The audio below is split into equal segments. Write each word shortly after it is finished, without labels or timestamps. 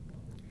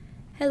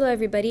Hello,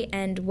 everybody,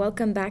 and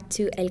welcome back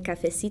to El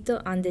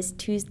Cafecito on this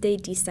Tuesday,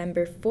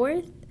 December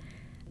 4th.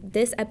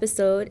 This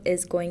episode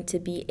is going to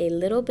be a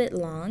little bit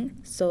long,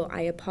 so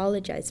I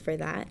apologize for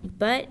that.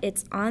 But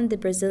it's on the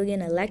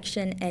Brazilian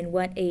election and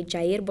what a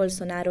Jair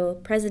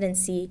Bolsonaro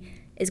presidency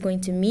is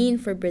going to mean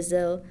for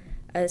Brazil.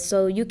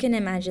 So you can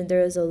imagine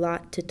there is a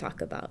lot to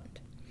talk about.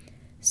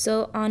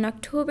 So on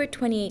October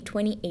 28,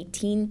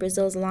 2018,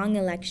 Brazil's long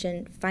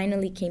election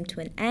finally came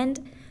to an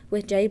end,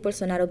 with Jair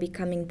Bolsonaro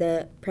becoming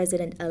the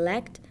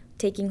president-elect,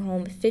 taking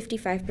home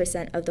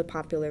 55% of the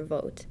popular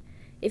vote.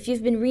 If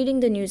you've been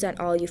reading the news at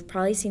all, you've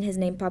probably seen his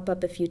name pop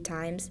up a few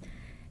times.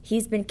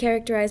 He's been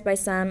characterized by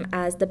some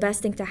as the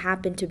best thing to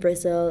happen to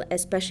Brazil,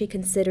 especially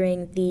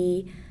considering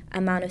the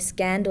amount of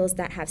scandals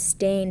that have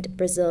stained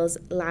Brazil's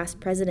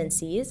last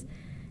presidencies.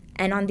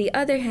 And on the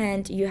other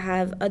hand, you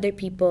have other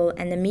people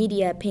and the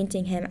media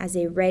painting him as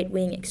a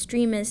right-wing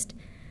extremist,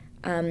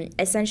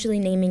 essentially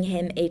naming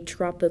him a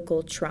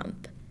tropical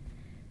Trump.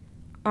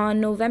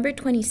 On November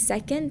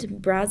 22nd,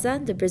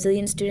 BRASA, the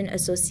Brazilian Student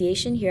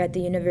Association here at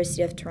the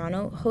University of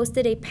Toronto,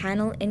 hosted a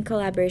panel in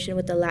collaboration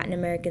with the Latin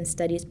American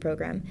Studies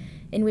program,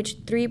 in which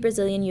 3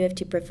 Brazilian U of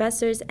T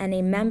professors and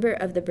a member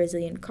of the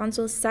Brazilian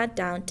consul sat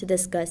down to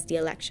discuss the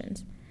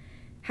elections.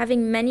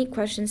 Having many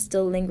questions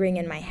still lingering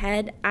in my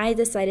head, I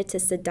decided to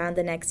sit down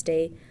the next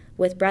day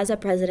with BRASA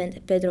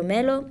President Pedro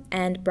Melo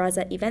and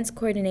BRASA Events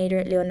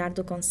Coordinator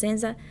Leonardo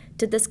Cosenza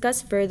to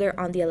discuss further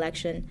on the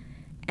election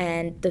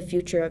and the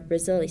future of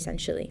Brazil,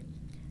 essentially.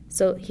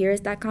 So here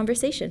is that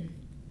conversation.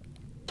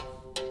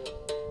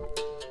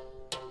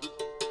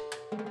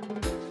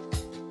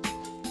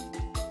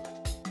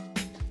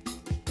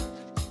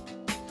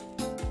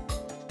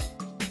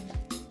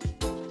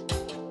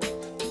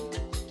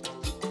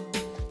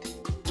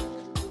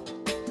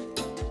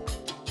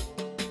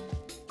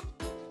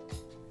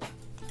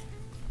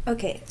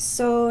 Okay,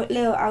 so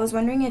Leo, I was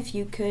wondering if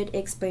you could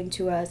explain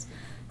to us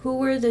who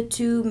were the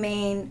 2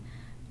 main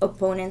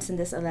opponents in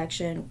this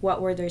election,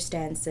 what were their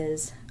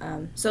stances.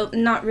 So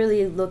not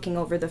really looking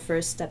over the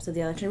first steps of the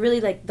election, really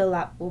like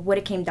what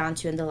it came down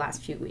to in the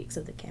last few weeks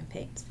of the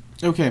campaigns.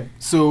 Okay,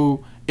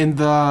 so in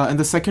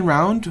the second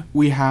round,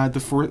 we had the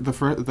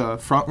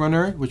front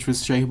runner, which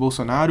was Jair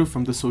Bolsonaro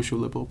from the Social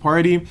Liberal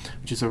Party,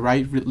 which is a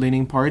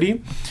right-leaning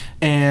party,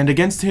 and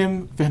against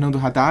him, Fernando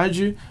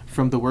Haddad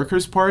from the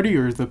Workers' Party,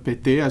 or the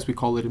PT as we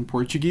call it in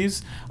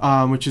Portuguese,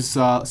 which is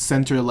a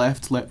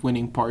center-left,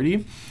 left-leaning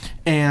party.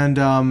 And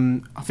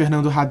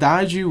Fernando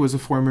Haddad was a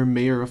former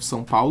mayor of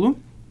São Paulo,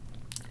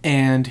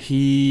 and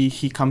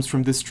he comes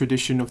from this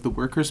tradition of the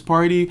Workers'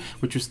 Party,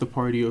 which was the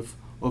party of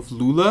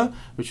Lula,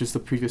 which was the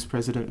previous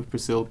president of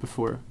Brazil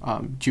before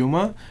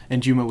Dilma,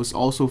 and Dilma was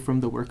also from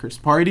the Workers'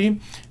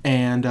 Party,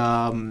 and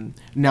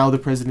now the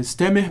president is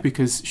Temer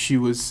because she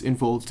was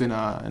involved in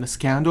a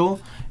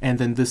scandal, and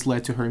then this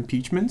led to her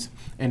impeachment,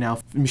 and now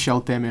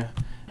Michel Temer,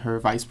 her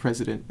vice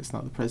president, is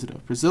now the president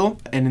of Brazil.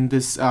 And in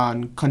this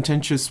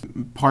contentious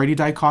party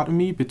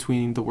dichotomy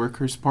between the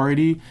Workers'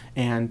 Party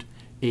and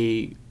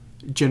a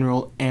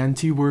general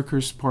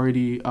anti-Workers'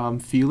 Party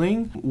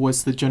feeling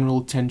was the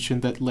general tension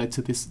that led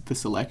to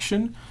this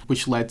election,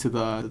 which led to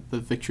the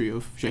victory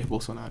of Jair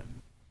Bolsonaro.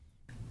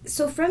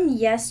 So from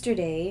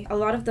yesterday, a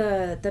lot of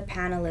the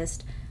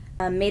panelists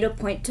made a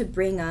point to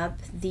bring up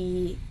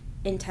the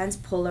intense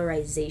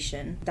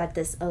polarization that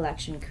this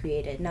election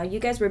created. Now, you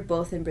guys were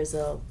both in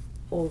Brazil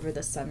over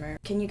the summer.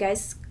 Can you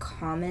guys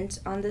comment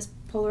on this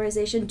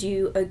polarization? Do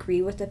you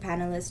agree with the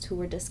panelists who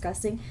were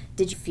discussing?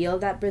 Did you feel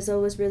that Brazil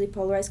was really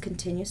polarized,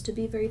 continues to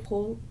be very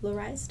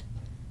polarized?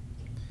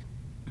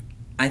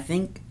 I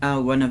think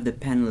one of the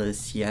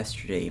panelists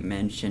yesterday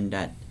mentioned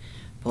that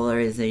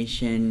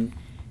polarization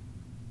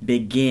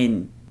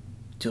began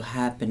to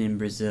happen in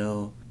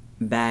Brazil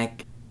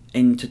back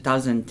in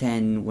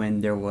 2010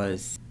 when there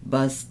was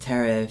bus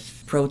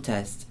tariff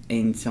protests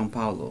in São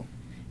Paulo,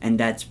 and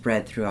that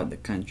spread throughout the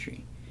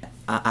country.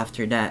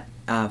 After that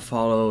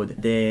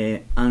followed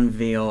the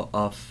unveil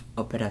of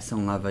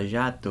Operação Lava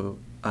Jato,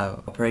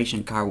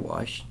 Operation Car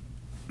Wash,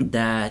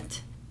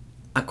 that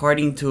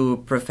according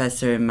to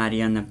Professor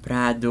Mariana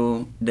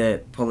Prado,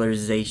 the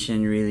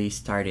polarization really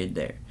started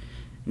there.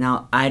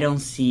 Now, I don't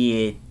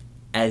see it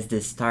as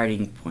the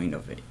starting point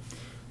of it.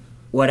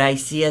 What I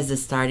see as the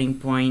starting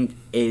point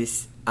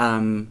is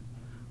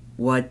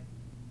what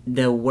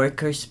the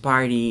Workers'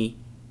 Party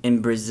in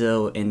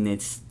Brazil in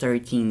its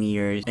 13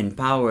 years in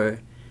power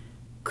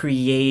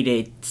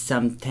created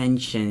some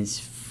tensions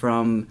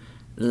from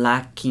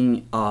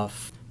lacking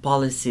of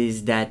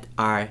policies that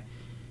are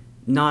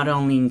not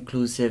only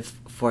inclusive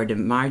for the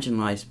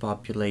marginalized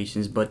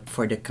populations but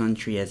for the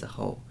country as a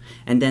whole,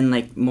 and then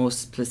like most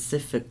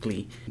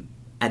specifically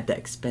at the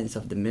expense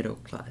of the middle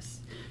class.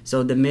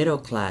 So the middle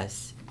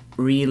class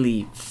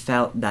really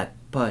felt that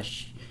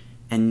push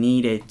and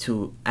needed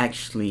to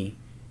actually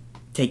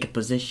take a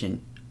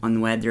position on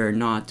whether or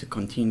not to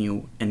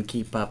continue and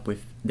keep up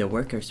with the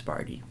Workers'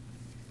 Party.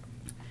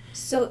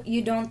 So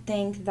you don't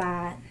think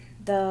that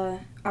the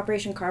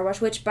Operation Car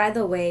Wash, which, by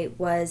the way,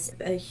 was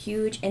a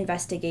huge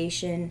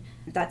investigation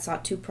that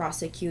sought to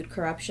prosecute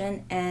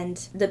corruption. And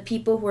the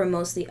people who were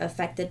mostly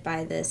affected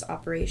by this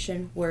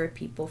operation were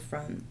people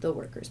from the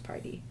Workers'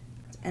 Party.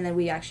 And then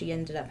we actually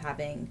ended up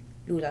having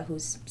Lula,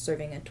 who's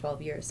serving a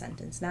 12-year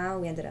sentence now.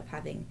 We ended up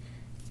having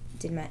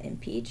Dilma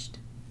impeached.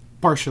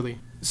 Partially.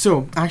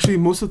 So, actually,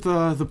 most of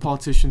the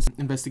politicians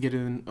investigated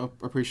in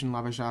Operation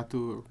Lava Jato,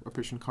 or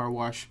Operation Car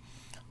Wash,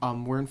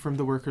 weren't from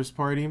the Workers'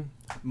 Party.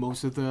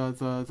 Most of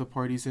the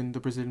parties in the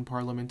Brazilian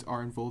parliament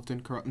are involved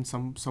in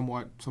some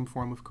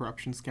form of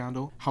corruption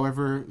scandal.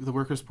 However, the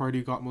Workers'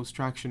 Party got most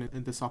traction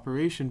in this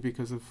operation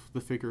because of the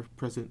figure of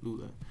President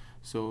Lula.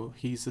 So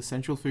he's a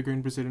central figure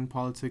in Brazilian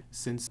politics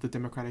since the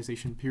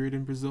democratization period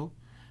in Brazil,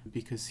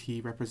 because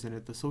he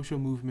represented the social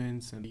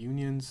movements and the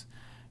unions.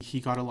 He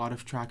got a lot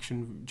of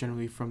traction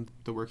generally from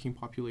the working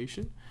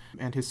population,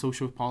 and his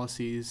social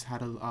policies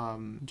had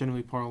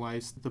generally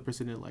polarized the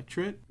Brazilian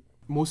electorate.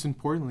 Most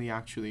importantly,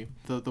 actually,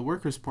 the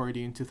Workers'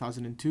 Party in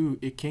 2002,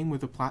 it came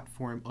with a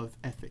platform of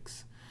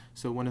ethics.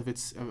 So one of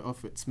its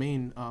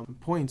main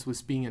points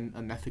was being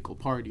an ethical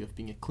party, of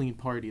being a clean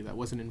party that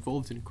wasn't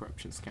involved in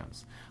corruption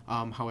scandals.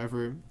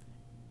 However,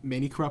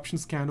 many corruption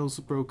scandals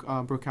broke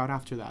out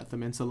after that. The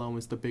Mensalão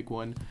was the big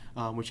one,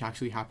 which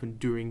actually happened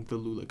during the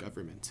Lula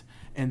government.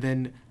 And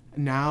then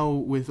now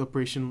with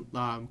Operation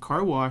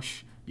Car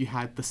Wash, you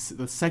had the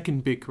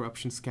second big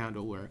corruption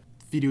scandal where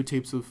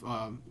videotapes of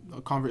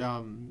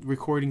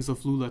recordings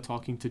of Lula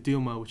talking to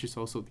Dilma, which is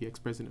also the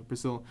ex-president of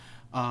Brazil,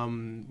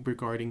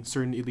 regarding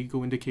certain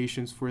illegal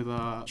indications for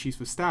the chief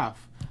of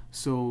staff.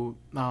 So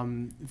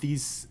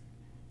these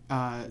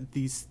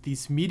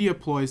media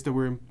ploys that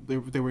were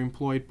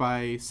employed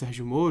by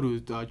Sérgio Moro,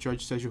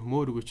 Judge Sérgio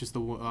Moro, which is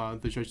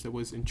the judge that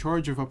was in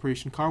charge of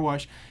Operation Car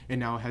Wash,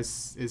 and now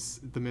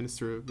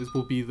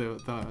will be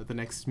the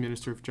next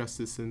Minister of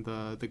Justice in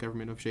the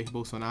government of Jair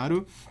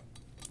Bolsonaro,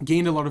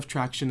 gained a lot of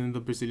traction in the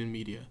Brazilian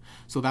media.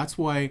 So that's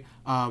why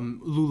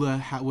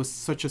Lula was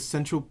such a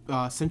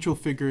central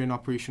figure in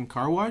Operation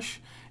Car Wash,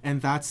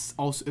 and that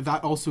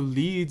also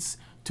leads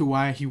to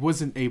why he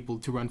wasn't able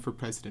to run for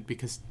president,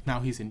 because now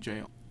he's in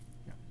jail.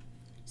 Yeah.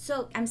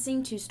 So I'm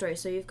seeing two stories.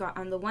 So you've got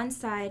on the one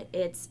side,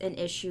 it's an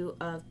issue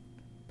of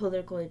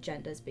political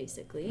agendas,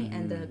 basically,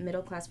 and the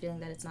middle class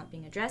feeling that it's not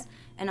being addressed.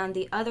 And on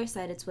the other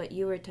side, it's what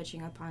you were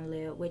touching upon,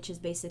 Leo, which is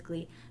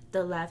basically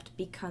the left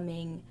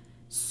becoming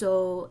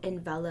so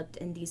enveloped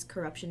in these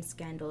corruption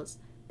scandals,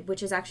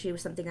 which is actually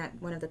something that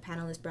one of the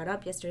panelists brought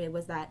up yesterday,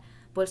 was that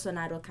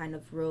Bolsonaro kind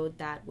of rode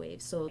that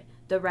wave. So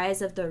the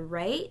rise of the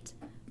right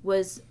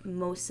was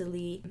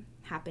mostly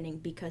happening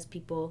because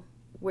people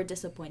were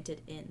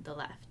disappointed in the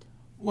left.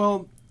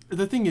 Well,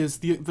 the thing is,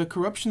 the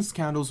corruption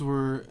scandals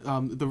were,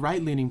 the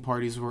right-leaning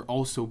parties were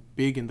also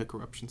big in the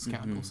corruption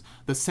scandals.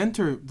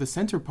 Mm-hmm. The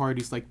center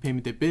parties like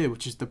PMDB,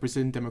 which is the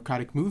Brazilian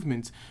Democratic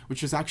Movement,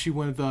 which is actually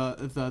one of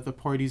the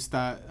parties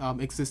that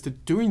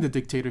existed during the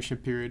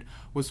dictatorship period,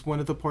 was one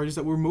of the parties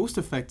that were most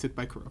affected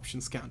by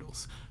corruption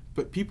scandals.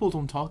 But people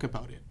don't talk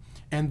about it.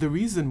 And the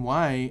reason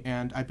why,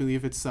 and I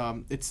believe it's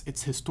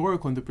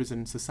historical in the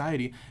Brazilian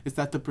society, is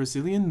that the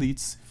Brazilian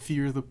elites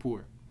fear the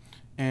poor.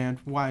 And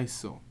why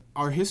so?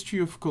 Our history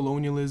of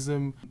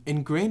colonialism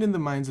ingrained in the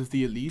minds of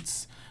the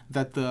elites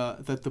that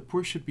the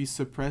poor should be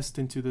suppressed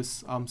into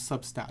this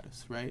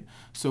substatus, right?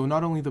 So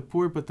not only the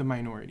poor, but the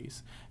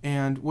minorities.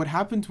 And what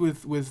happened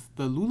with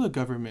the Lula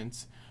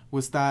government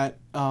was that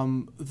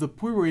the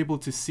poor were able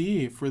to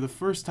see for the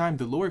first time,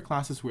 the lower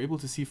classes were able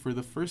to see for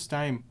the first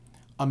time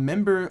a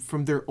member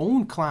from their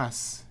own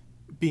class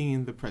being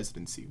in the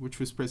presidency, which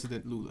was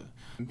President Lula.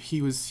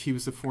 He was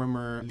a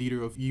former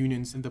leader of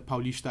unions in the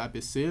Paulista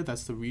ABC,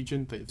 that's the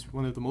region, that's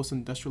one of the most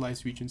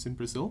industrialized regions in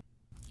Brazil.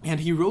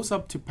 And he rose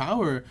up to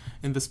power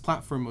in this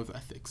platform of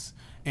ethics.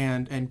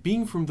 And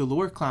being from the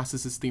lower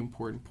classes is the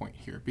important point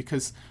here,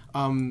 because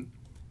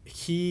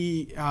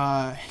he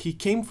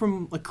came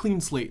from a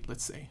clean slate,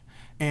 let's say.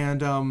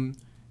 And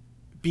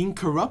being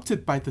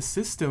corrupted by the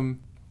system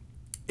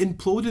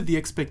imploded the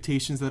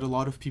expectations that a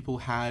lot of people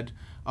had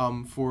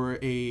for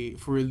a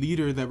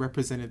leader that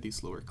represented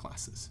these lower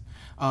classes.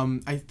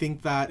 I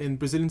think that in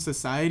Brazilian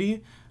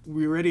society,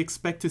 we already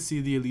expect to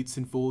see the elites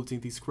involved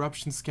in these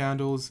corruption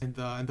scandals, and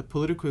the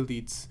political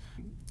elites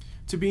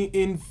to be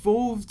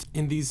involved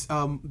in these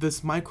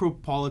this micro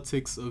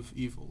politics of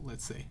evil,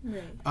 let's say.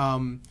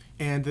 Right.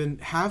 And then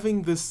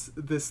having this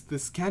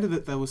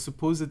candidate that was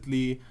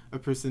supposedly a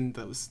person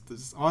that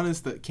was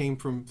honest, that came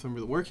from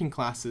the working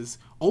classes,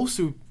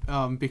 also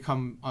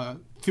become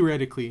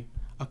theoretically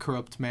a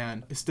corrupt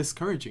man, is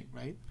discouraging,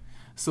 right?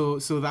 So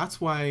that's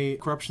why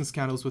corruption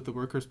scandals with the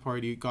Workers'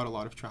 Party got a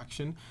lot of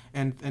traction,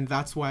 and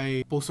that's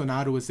why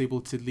Bolsonaro was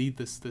able to lead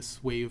this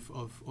wave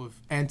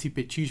of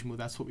anti-petismo,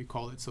 that's what we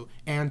call it, so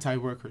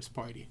anti-Workers'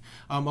 Party.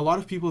 A lot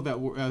of people that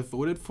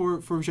voted for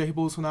Jair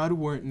Bolsonaro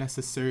weren't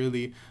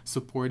necessarily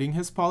supporting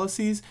his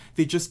policies,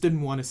 they just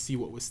didn't want to see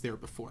what was there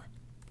before.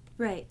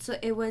 Right, so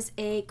it was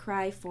a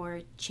cry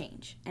for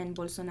change, and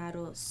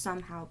Bolsonaro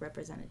somehow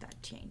represented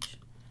that change.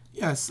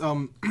 Yes,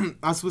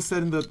 as was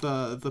said in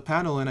the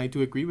panel, and I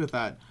do agree with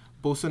that,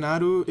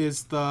 Bolsonaro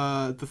is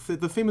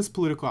the famous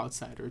political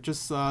outsider,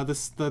 just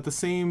the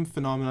same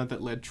phenomena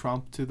that led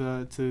Trump to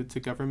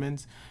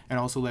government, and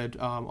also led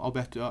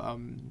Alberto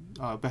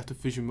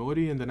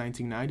Fujimori in the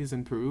 1990s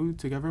in Peru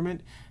to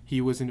government.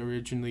 He wasn't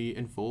originally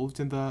involved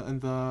in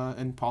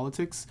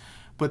politics,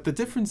 but the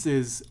difference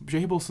is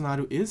Jair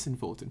Bolsonaro is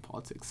involved in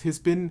politics. He's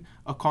been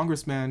a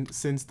congressman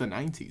since the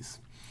 90s,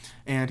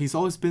 and he's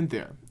always been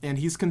there, and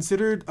he's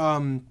considered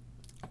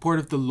part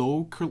of the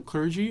low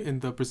clergy in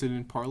the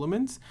Brazilian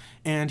parliament,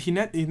 and he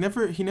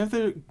never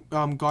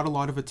got a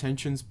lot of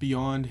attentions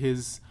beyond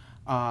the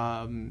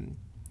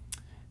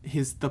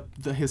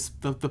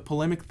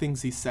polemic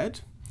things he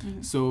said.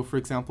 Mm-hmm. So, for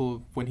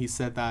example, when he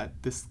said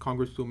that this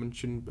congresswoman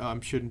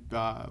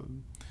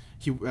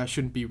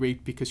shouldn't be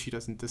raped because she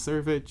doesn't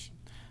deserve it.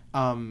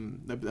 What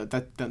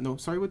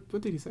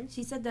did he say?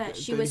 She said that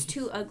she was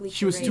too ugly.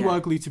 She was too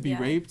ugly to be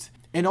raped,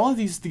 and all of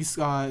these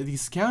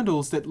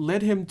scandals that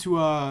led him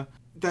to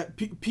that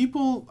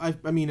people,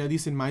 I mean, at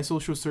least in my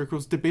social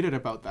circles, debated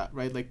about that,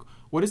 right? Like,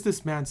 what is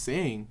this man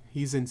saying?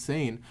 He's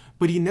insane.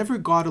 But he never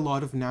got a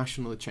lot of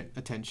national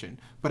attention.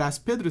 But as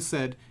Pedro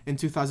said, in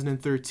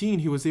 2013,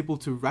 he was able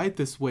to ride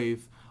this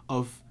wave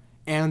of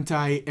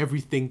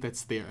anti-everything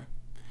that's there.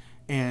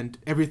 And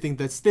everything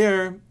that's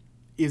there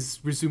is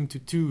resumed to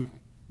two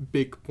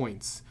big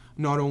points.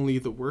 Not only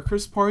the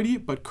Workers' Party,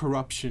 but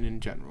corruption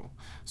in general.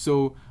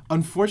 So,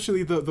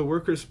 unfortunately, the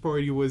Workers'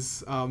 Party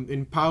was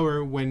in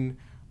power when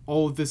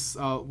when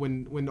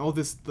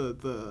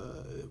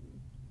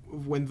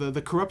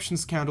the corruption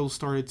scandal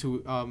started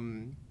to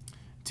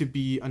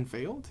be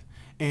unveiled,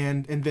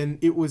 and then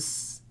it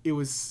was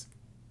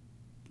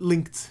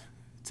linked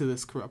to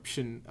this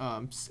corruption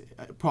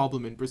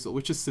problem in Brazil,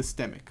 which is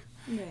systemic.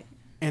 Right.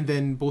 And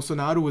then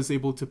Bolsonaro was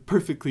able to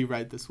perfectly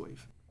ride this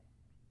wave.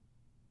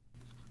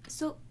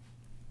 So,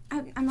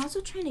 I'm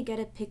also trying to get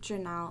a picture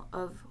now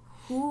of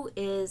who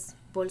is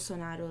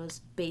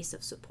Bolsonaro's base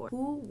of support.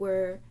 Who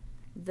were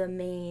the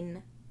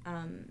main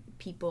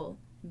people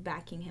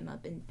backing him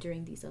up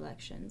during these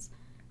elections.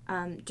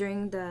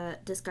 During the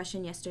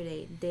discussion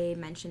yesterday, they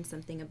mentioned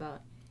something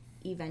about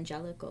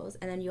evangelicals,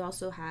 and then you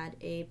also had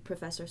a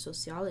professor of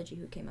sociology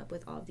who came up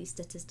with all of these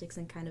statistics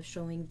and kind of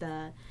showing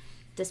the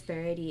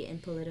disparity in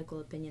political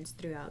opinions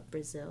throughout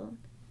Brazil.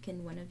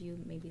 Can one of you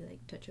maybe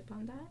touch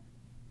upon that?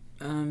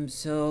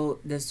 So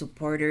the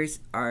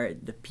supporters are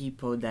the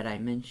people that I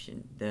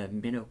mentioned, the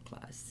middle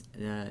class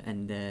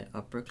and the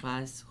upper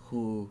class,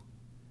 who,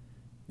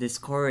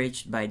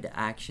 discouraged by the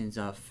actions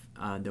of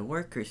the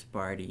Workers'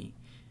 Party,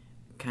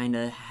 kind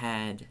of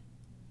had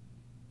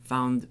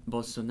found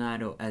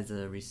Bolsonaro as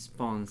a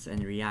response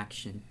and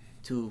reaction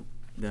to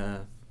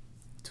the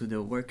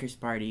Workers'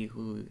 Party,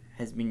 who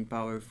has been in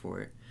power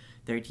for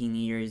 13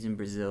 years in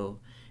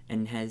Brazil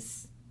and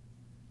has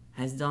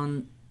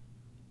done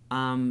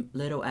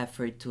little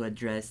effort to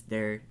address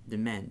their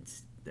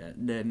demands,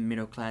 the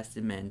middle class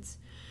demands,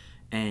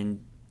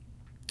 and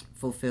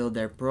fulfill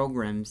their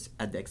programs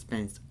at the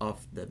expense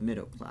of the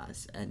middle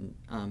class and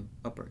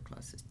upper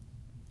classes.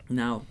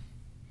 Now,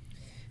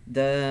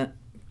 the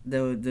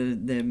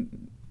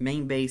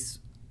main base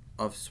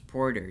of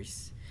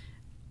supporters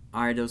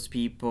are those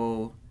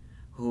people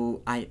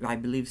who I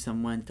believe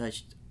someone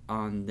touched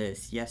on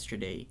this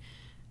yesterday.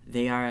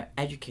 They are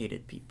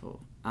educated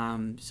people.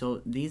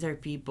 So these are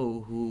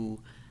people who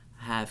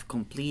have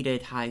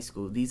completed high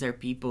school. These are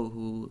people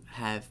who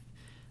have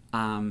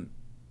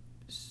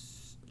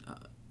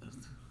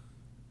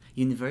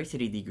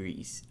university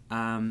degrees.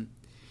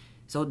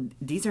 So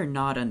these are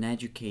not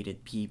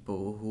uneducated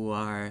people who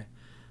are,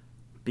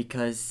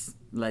 because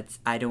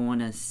I don't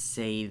want to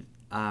say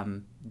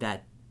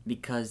that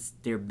because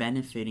they're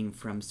benefiting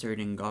from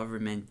certain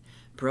government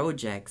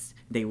projects,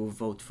 they will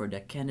vote for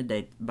the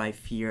candidate by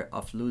fear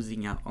of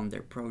losing out on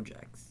their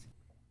projects.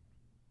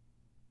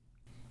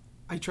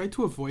 I try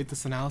to avoid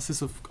this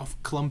analysis of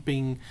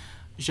clumping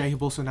Jair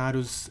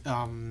Bolsonaro's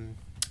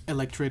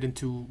electorate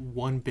into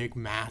one big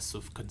mass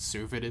of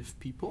conservative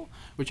people,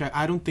 which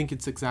I don't think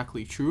it's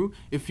exactly true.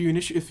 If you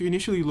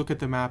initially look at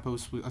the map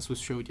as was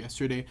showed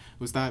yesterday,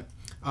 was that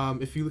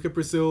if you look at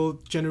Brazil,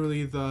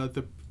 generally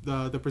the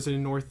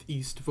Brazilian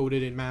Northeast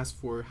voted in mass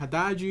for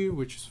Haddad,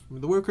 which is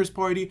from the Workers'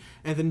 Party,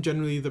 and then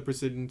generally the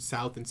Brazilian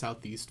South and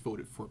Southeast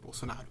voted for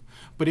Bolsonaro.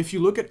 But if you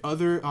look at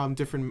other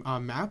different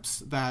maps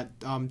that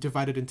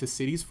divided into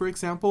cities, for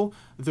example,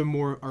 the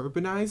more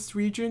urbanized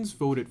regions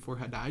voted for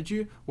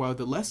Haddad, while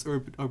the less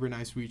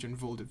urbanized region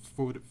voted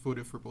for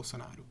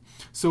Bolsonaro.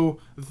 So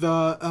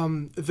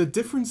the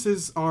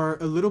differences are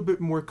a little bit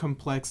more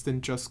complex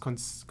than just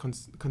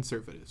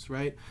conservatives,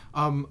 right?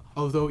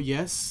 Although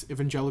yes,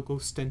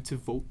 evangelicals tend to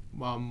vote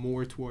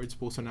more towards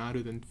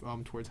Bolsonaro than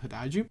towards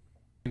Haddad,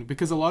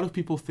 because a lot of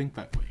people think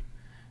that way.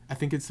 I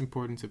think it's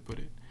important to put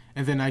it,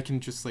 and then I can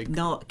just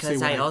no,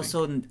 because I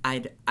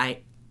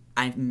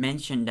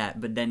mentioned that,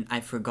 but then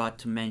I forgot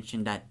to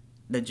mention that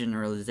the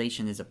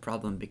generalization is a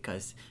problem,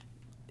 because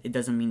it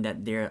doesn't mean that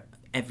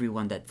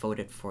everyone that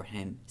voted for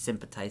him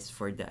sympathized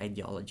for the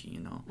ideology,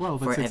 Well,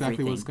 that's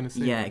exactly what I was going to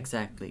say. Yeah, right?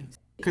 Exactly.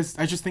 Because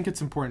I just think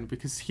it's important,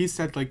 because he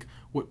said like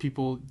what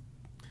people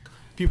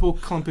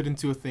clump it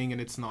into a thing, and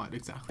it's not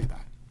exactly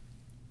that.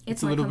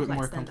 It's a little bit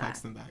more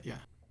complex than that. Yeah.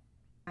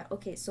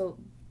 Okay, so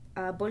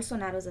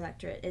Bolsonaro's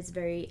electorate is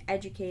very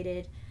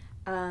educated.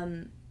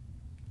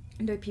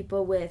 There are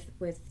people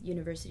with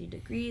university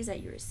degrees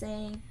that you were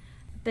saying,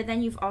 but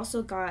then you've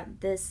also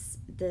got this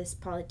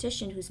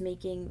politician who's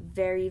making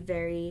very,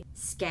 very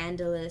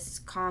scandalous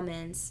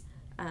comments,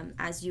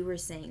 as you were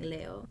saying,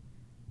 Leo.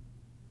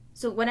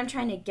 So what I'm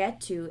trying to get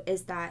to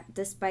is that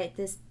despite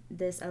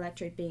this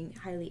electorate being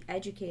highly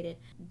educated,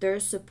 their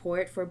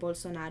support for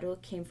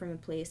Bolsonaro came from a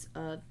place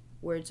of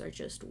words are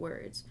just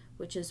words,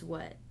 which is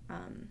what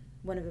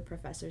one of the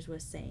professors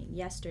was saying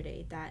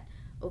yesterday, that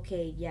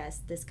okay,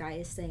 yes, this guy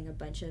is saying a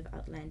bunch of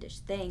outlandish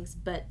things,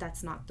 but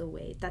that's not going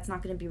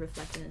to be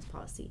reflected in his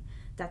policy.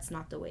 That's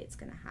not the way it's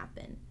going to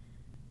happen.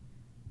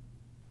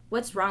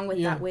 What's wrong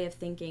with that way of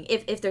thinking,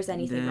 if there's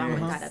anything wrong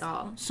with that at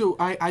all? So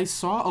I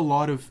saw a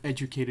lot of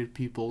educated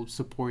people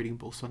supporting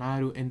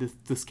Bolsonaro and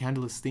the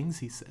scandalous things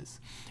he says,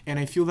 and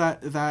I feel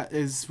that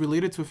is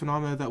related to a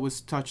phenomenon that was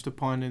touched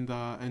upon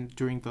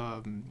during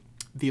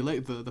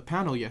the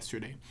panel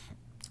yesterday,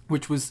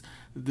 which is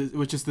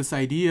this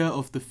idea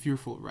of the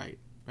fearful right.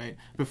 Right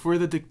before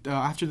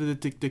after the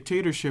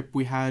dictatorship,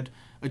 we had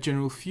a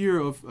general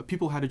fear of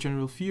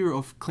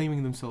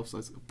putting themselves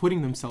as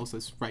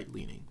right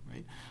leaning,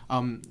 right?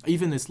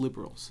 Even as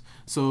liberals.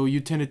 So you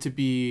tended to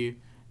be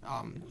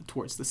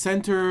towards the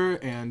center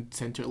and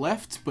center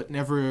left, but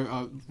never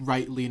a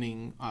right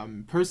leaning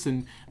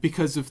person,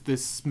 because of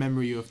this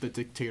memory of the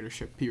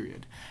dictatorship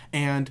period.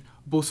 And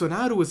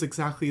Bolsonaro was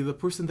exactly the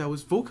person that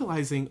was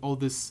vocalizing all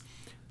this.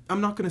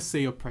 I'm not going to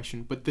say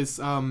oppression, but this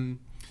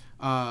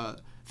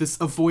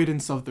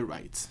avoidance of the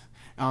right.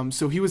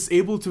 So he was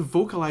able to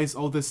vocalize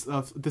all this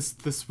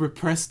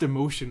repressed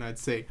emotion, I'd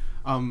say,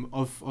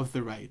 of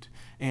the right,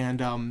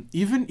 and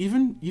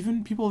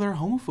even people that are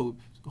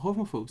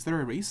homophobes that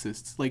are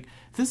racists. Like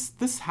this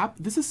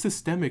is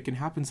systemic and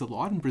happens a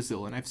lot in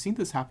Brazil, and I've seen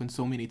this happen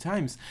so many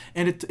times.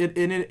 And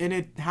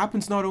it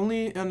happens not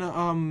only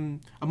among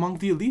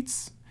the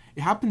elites;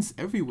 it happens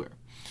everywhere.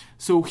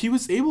 So he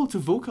was able to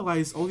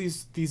vocalize all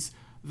this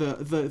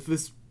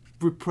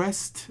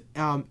repressed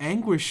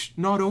anguish,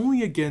 not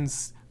only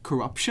against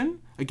corruption,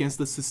 against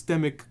the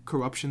systemic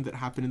corruption that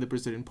happened in the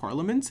Brazilian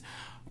parliament,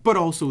 but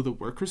also the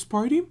Workers'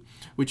 Party,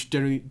 which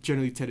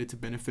generally tended to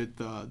benefit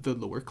the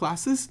lower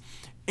classes,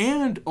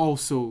 and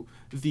also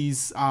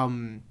these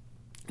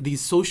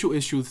social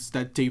issues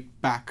that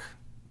date back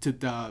to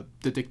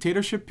the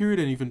dictatorship period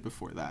and even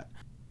before that.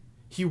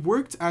 He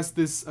worked as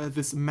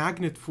this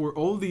magnet for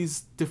all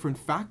these different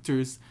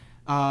factors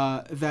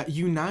that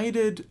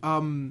united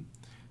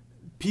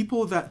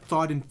people that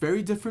thought in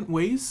very different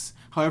ways,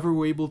 however,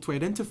 were able to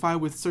identify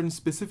with certain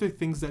specific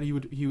things that he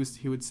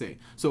would say.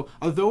 So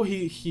although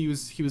he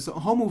was a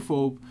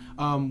homophobe,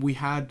 we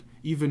had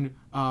even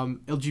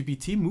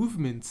LGBT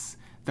movements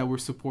that were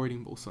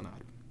supporting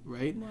Bolsonaro,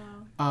 right?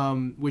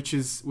 Wow. Which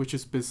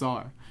is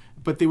bizarre,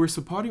 but they were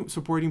supporting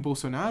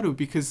Bolsonaro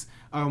because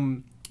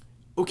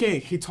okay,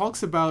 he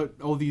talks about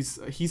all these.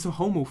 He's a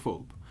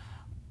homophobe.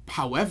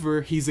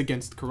 However, he's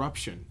against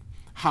corruption.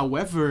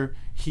 However,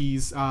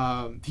 he's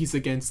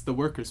against the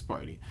Workers'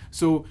 Party.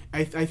 So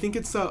I think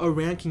it's a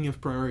ranking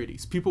of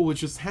priorities. People would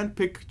just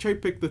cherry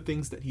pick the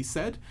things that he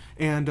said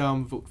and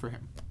vote for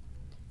him.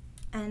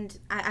 And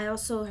I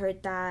also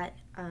heard that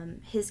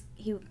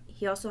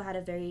he also had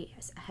a very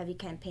heavy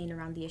campaign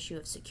around the issue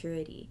of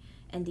security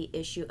and the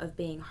issue of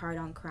being hard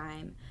on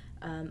crime,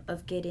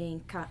 of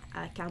getting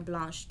carte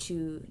blanche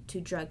to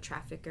drug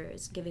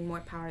traffickers, giving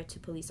more power to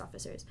police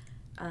officers.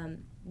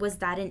 Was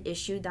that an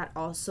issue that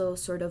also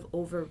sort of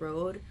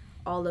overrode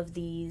all of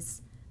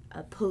these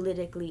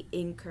politically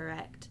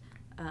incorrect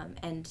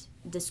and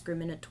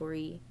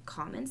discriminatory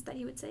comments that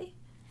he would say?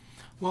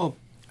 Well,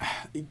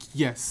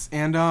 yes,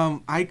 and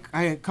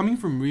I coming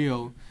from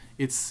Rio,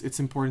 it's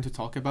important to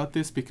talk about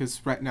this because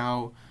right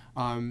now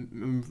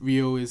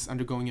Rio is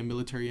undergoing a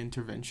military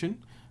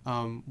intervention,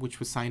 which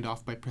was signed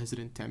off by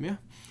President Temer,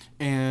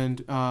 and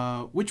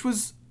which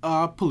was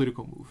a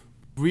political move.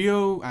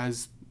 Rio,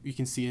 as you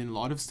can see in a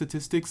lot of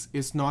statistics,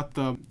 is not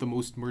the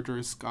most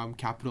murderous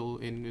capital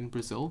in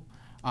Brazil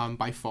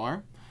by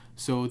far.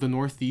 So the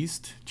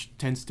Northeast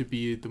tends to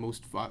be the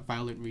most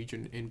violent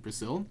region in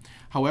Brazil.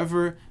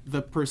 However,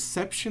 the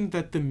perception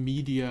that the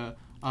media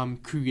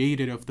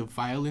created of the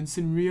violence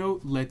in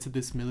Rio led to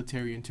this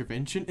military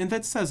intervention, and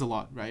that says a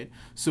lot, right?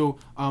 So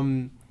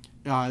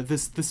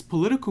this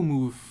political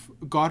move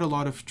got a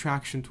lot of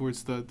traction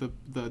towards the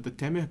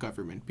Temer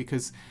government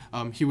because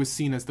he was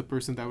seen as the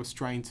person that was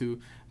trying to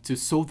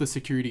solve the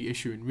security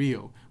issue in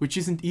Rio, which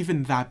isn't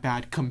even that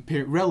bad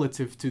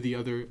relative to the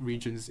other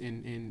regions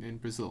in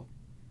Brazil.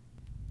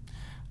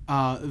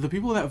 The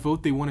people that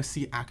vote, they want to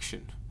see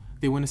action.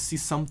 They want to see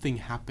something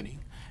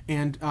happening.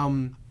 And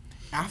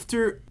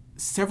after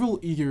several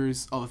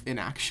years of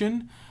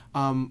inaction,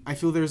 I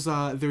feel there's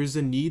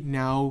a need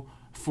now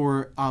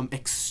for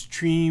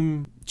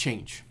extreme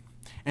change.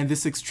 And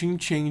this extreme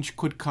change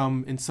could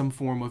come in some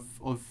form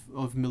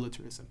of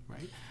militarism,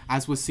 right?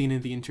 As was seen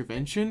in the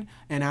intervention,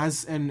 and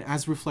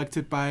as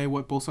reflected by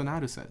what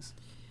Bolsonaro says.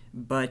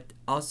 But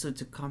also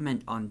to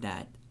comment on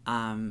that,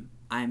 I'm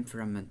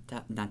from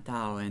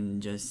Natal,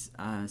 and just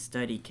a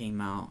study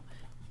came out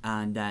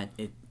that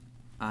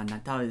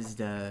Natal is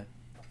the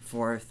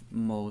fourth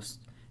most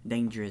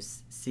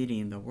dangerous city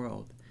in the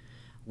world,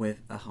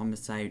 with a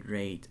homicide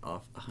rate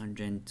of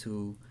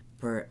 102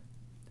 per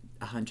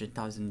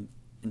 100,000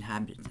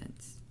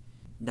 inhabitants.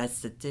 That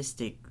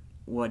statistic,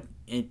 what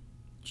it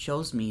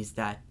shows me is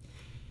that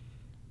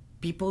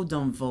people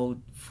don't vote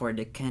for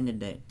the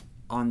candidate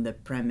on the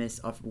premise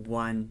of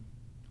one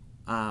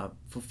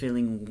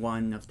fulfilling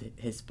one of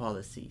his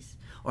policies,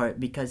 or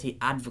because he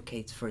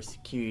advocates for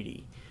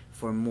security,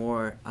 for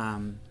more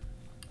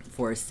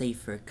for a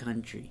safer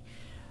country.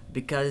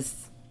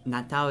 Because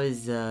Natal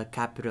is the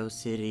capital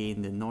city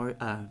in the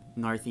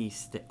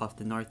northeast of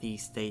the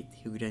northeast state,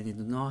 Rio Grande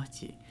do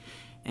Norte,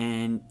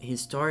 and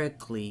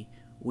historically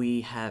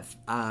we have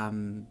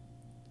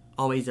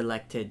always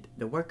elected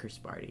the Workers'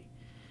 Party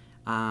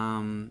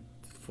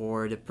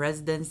for the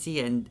presidency,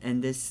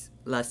 and this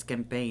last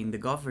campaign, the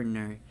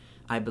governor,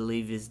 I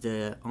believe, is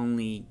the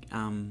only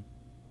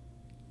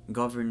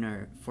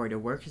governor for the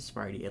Workers'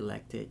 Party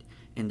elected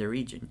in the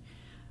region.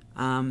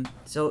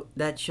 So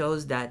that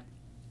shows that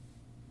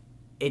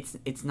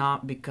it's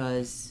not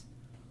because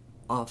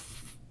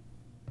of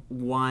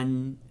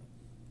one.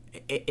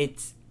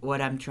 It's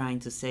what I'm trying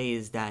to say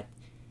is that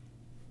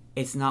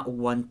it's not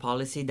one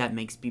policy that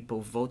makes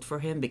people vote for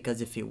him,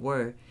 because if it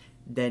were,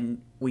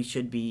 then we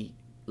should be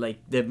like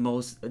the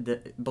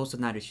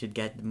Bolsonaro should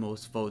get the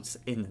most votes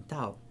in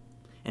Natal,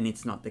 and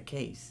it's not the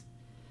case.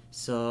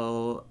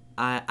 So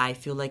I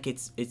feel like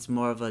it's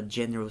more of a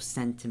general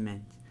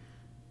sentiment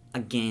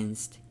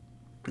against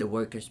the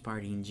Workers'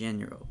 Party in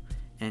general,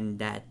 and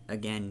that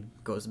again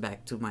goes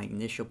back to my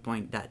initial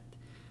point that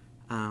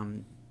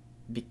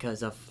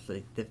because of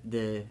like,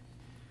 the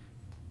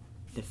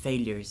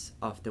failures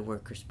of the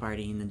Workers'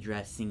 Party in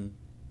addressing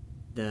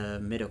the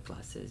middle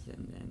classes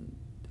and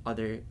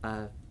other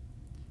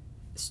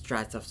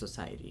strata of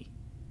society.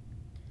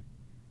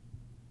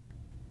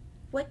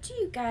 What do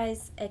you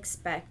guys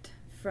expect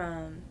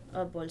from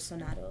a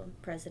Bolsonaro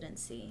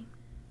presidency?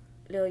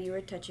 Leo, you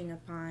were touching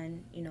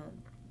upon,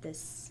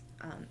 this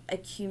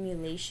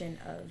accumulation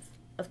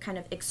of kind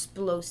of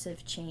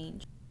explosive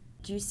change.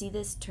 Do you see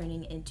this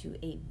turning into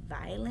a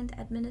violent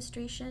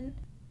administration?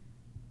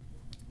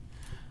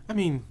 I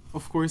mean,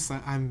 of course,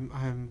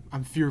 I'm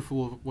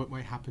fearful of what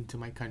might happen to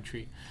my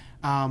country.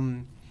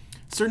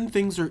 Certain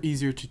things are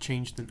easier to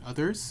change than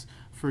others.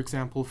 For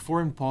example,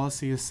 foreign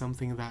policy is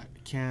something that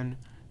can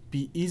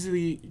be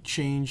easily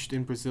changed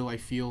in Brazil, I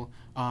feel,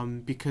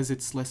 because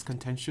it's less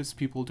contentious.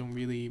 People don't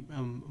really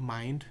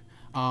mind.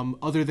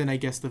 Other than, I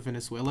guess, the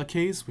Venezuela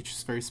case, which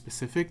is very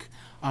specific,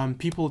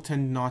 people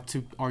tend not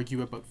to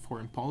argue about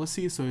foreign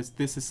policy. So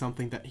this is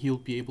something that he'll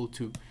be able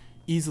to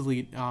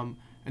easily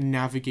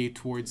navigate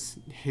towards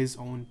his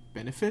own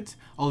benefit.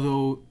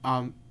 Although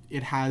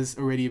it has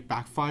already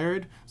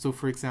backfired. So,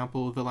 for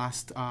example, the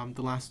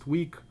last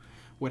week,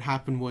 what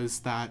happened was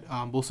that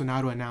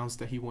Bolsonaro announced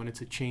that he wanted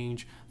to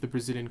change the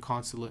Brazilian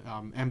consulate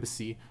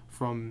embassy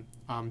from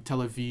Tel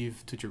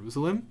Aviv to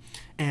Jerusalem,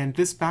 and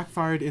this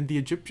backfired in the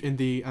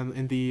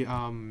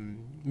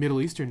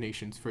Middle Eastern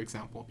nations, for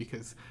example,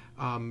 because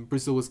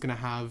Brazil was going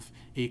to have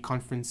a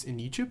conference in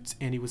Egypt,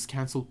 and it was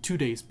canceled 2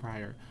 days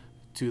prior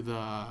to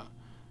the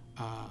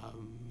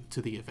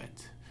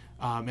event,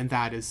 and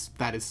that is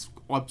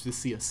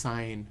obviously a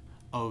sign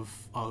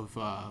of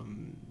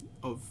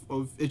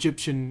the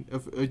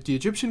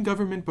Egyptian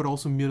government, but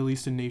also Middle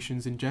Eastern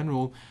nations in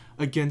general,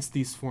 against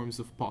these forms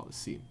of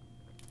policy.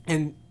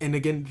 And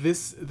again,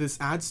 this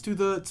adds to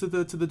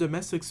the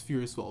domestic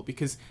sphere as well,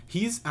 because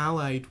he's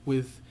allied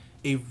with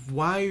a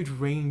wide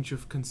range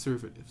of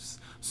conservatives.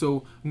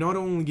 So not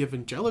only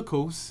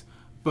evangelicals,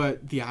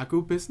 but the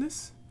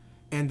agribusiness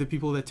and the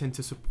people that tend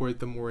to support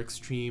the more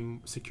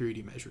extreme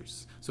security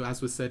measures. So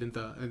as was said in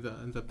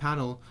the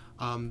panel,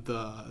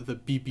 the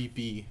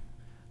BBB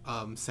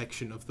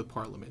section of the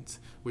parliament,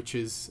 which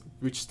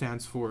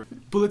stands for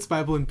Bullets,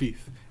 Bible, and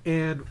Beef.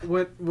 And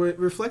what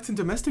reflects in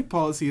domestic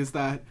policy is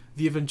that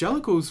the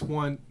evangelicals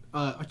want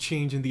a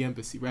change in the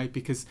embassy, right?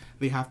 Because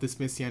they have this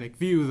messianic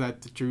view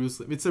that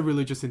Jerusalem, it's a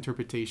religious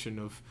interpretation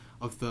of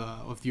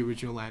the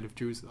original land of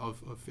Jerusalem,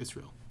 of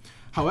Israel.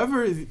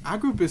 However, the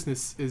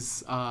agribusiness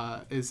is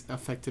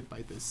affected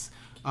by this,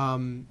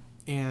 and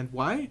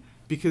why?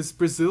 Because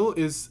Brazil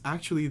is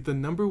actually the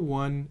number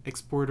one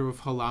exporter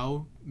of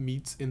halal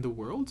meats in the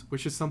world,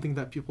 which is something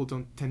that people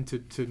don't tend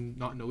to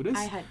not notice.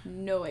 I had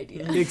no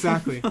idea.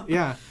 Exactly,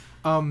 yeah.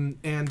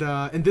 And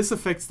this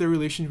affects their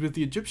relation with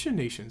the Egyptian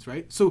nations,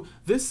 right? So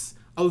this,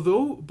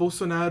 although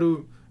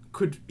Bolsonaro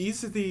could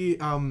easily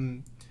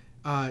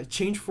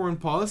change foreign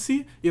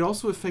policy, it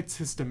also affects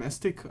his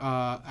domestic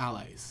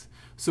allies.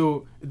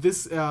 So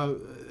this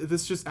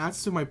just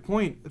adds to my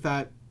point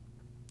that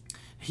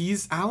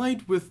he's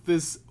allied with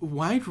this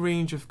wide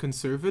range of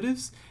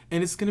conservatives,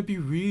 and it's going to be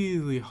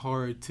really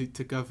hard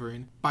to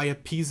govern by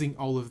appeasing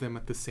all of them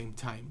at the same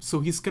time.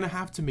 So he's going to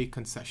have to make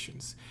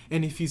concessions.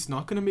 And if he's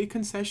not going to make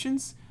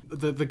concessions,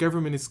 the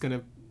government is going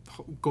to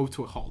go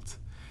to a halt.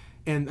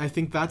 And I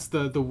think that's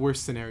the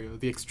worst scenario,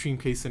 the extreme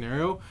case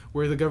scenario,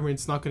 where the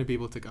government's not going to be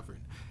able to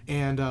govern.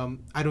 And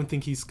I don't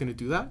think he's going to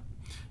do that.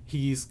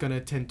 He's going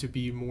to tend to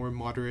be more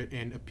moderate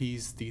and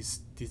appease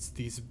these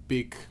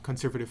big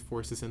conservative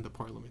forces in the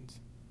parliament.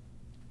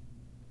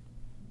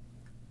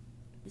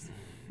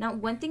 Now,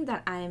 one thing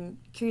that I'm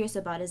curious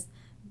about is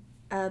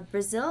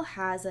Brazil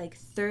has like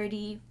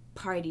 30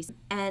 parties,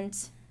 and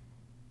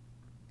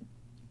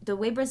the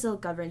way Brazil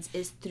governs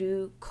is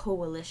through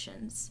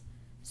coalitions.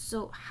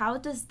 So how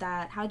do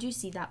you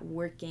see that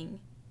working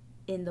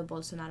in the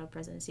Bolsonaro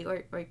presidency?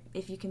 Or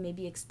if you can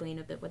maybe explain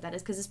a bit what that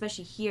is, because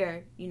especially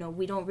here,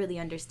 we don't really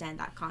understand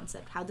that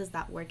concept. How does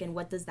that work, and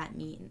what does that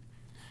mean?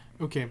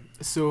 Okay,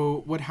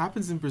 so what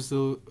happens in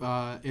Brazil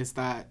is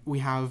that we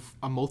have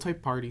a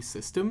multi-party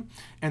system,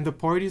 and the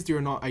parties, they are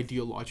not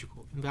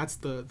ideological. And that's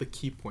the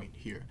key point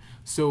here.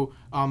 So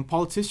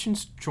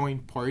politicians join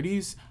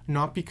parties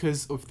not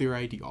because of their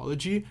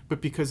ideology, but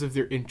because of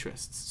their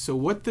interests. So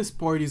what this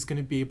party is going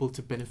to be able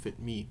to benefit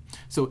me.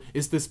 So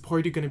is this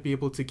party going to be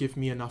able to give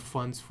me enough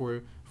funds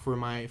for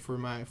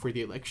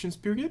the elections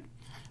period?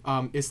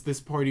 Is this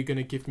party going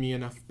to give me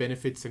enough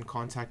benefits and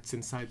contacts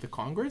inside the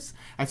Congress?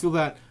 I feel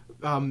that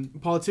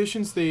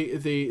politicians,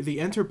 they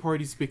enter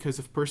parties because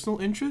of personal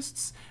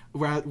interests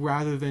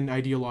rather than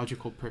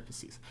ideological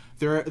purposes.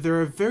 There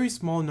are a very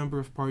small number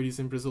of parties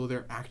in Brazil that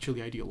are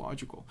actually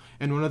ideological,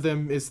 and one of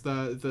them is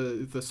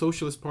the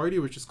Socialist Party,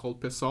 which is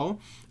called PSOL,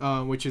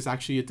 which is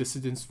actually a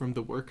dissidence from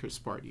the Workers'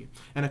 Party,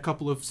 and a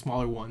couple of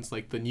smaller ones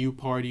like the New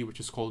Party, which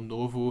is called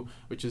Novo,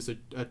 which is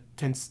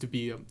tends to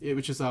be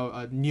which is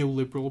a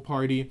neoliberal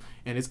party,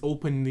 and it's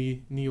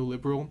openly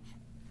neoliberal.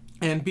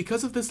 And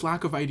because of this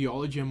lack of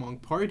ideology among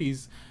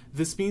parties,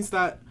 this means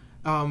that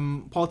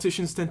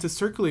politicians tend to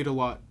circulate a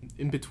lot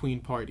in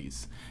between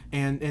parties.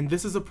 And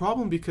this is a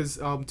problem because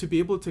to be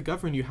able to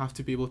govern, you have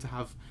to be able to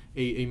have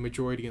a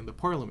majority in the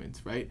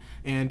parliament, right?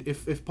 And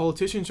if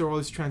politicians are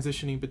always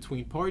transitioning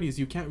between parties,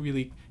 you can't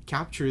really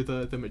capture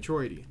the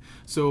majority.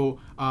 So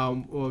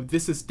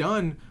this is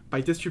done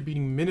by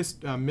distributing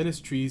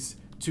ministries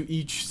to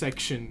each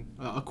section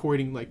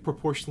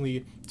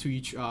proportionally to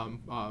each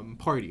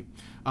party.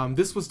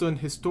 This was done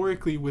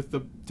historically with the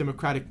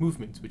Democratic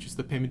Movement, which is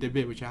the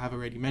PMDB, which I have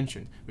already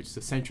mentioned, which is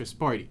a centrist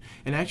party,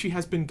 and actually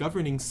has been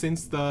governing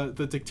since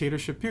the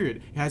dictatorship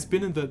period. It has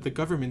been in the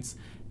governments,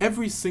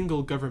 every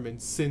single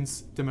government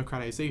since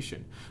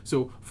democratization.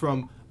 So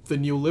from the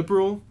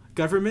neoliberal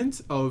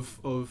government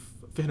of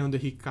Fernando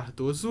Henrique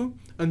Cardoso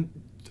and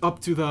up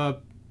to the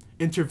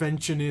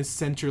interventionist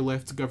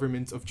center-left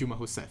government of Dilma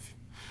Rousseff.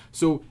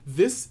 So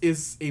this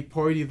is a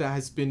party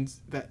that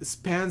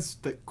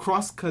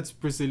cross-cuts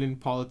Brazilian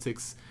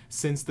politics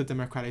since the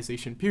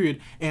democratization period,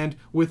 and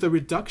with a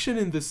reduction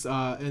in this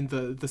in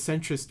the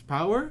centrist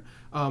power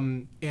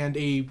and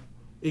a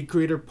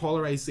greater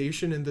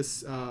polarization in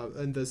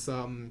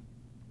the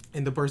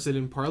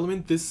Brazilian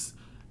parliament, this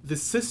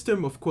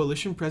system of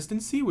coalition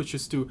presidency, which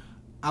is to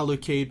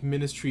allocate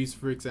ministries,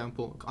 for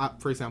example,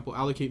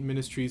 allocate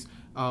ministries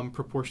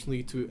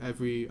proportionally to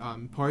every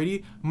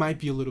party, might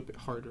be a little bit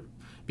harder,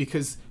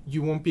 because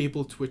you won't be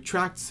able to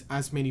attract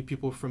as many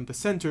people from the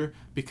center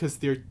because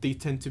they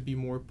tend to be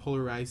more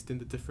polarized in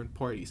the different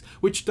parties,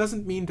 which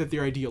doesn't mean that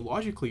they're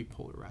ideologically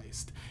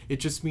polarized.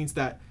 It just means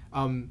that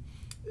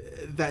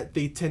that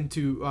they tend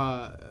to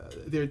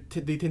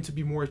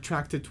be more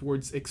attracted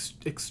towards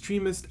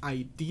extremist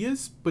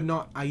ideas, but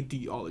not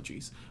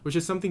ideologies, which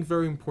is something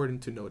very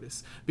important to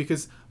notice.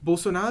 Because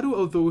Bolsonaro,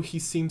 although he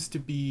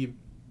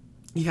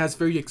has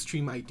very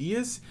extreme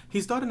ideas,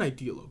 he's not an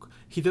ideologue.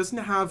 He doesn't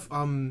have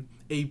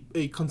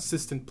a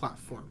consistent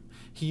platform.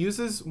 He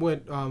uses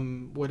what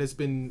has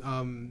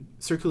been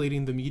circulating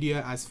in the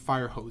media as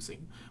fire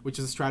hosing, which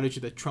is a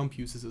strategy that Trump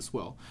uses as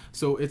well.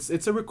 So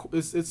it's a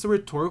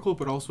rhetorical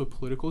but also a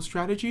political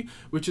strategy,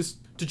 which is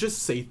to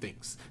just say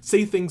things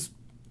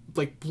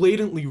like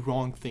blatantly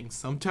wrong things,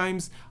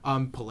 sometimes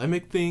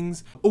polemic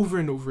things, over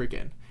and over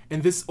again.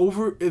 And this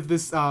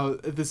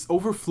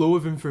overflow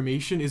of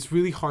information is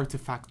really hard to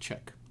fact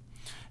check.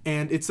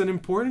 And it's an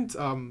important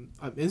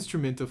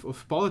instrument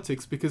of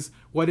politics, because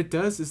what it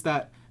does is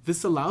that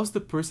this allows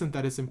the person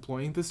that is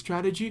employing this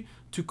strategy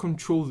to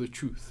control the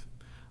truth.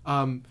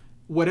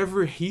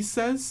 Whatever he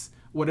says,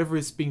 whatever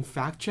is being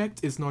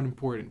fact-checked is not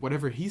important.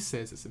 Whatever he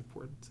says is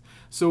important.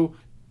 So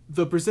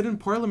the Brazilian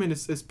parliament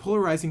is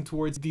polarizing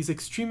towards these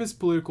extremist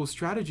political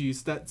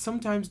strategies that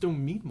sometimes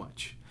don't mean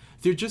much.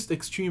 They're just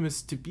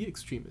extremists to be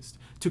extremist,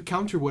 to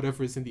counter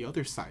whatever is in the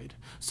other side.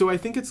 So I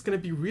think it's going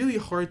to be really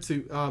hard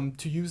to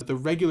use the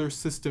regular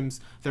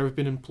systems that have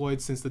been employed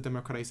since the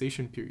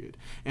democratization period.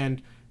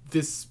 And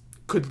this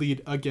could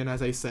lead, again,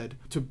 as I said,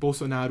 to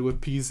Bolsonaro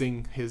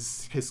appeasing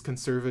his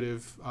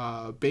conservative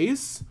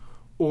base,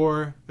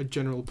 or a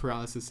general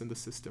paralysis in the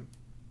system.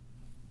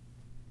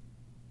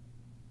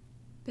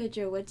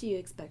 Pedro, what do you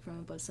expect from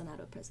a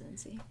Bolsonaro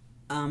presidency?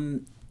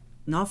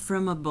 Not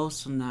from a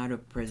Bolsonaro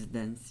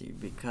presidency,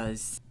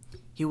 because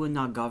he would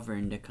not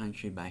govern the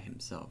country by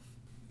himself.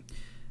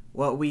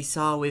 What we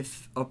saw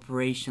with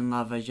Operation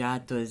Lava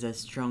Jato is a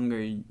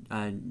stronger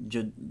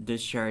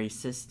judiciary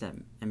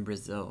system in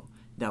Brazil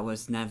that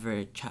would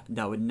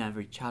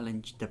never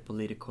challenge the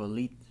political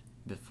elite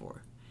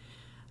before.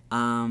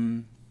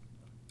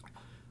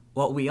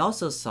 What we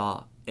also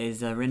saw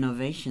is a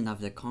renovation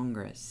of the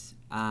Congress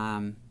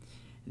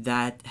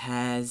that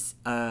has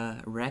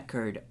a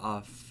record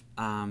of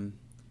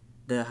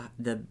the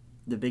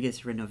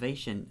biggest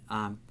renovation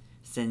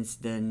since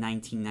the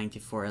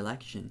 1994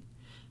 election,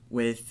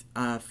 with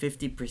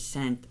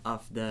 50%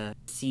 of the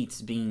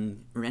seats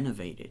being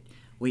renovated.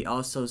 We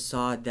also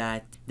saw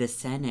that the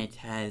Senate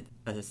had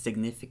a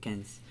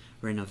significant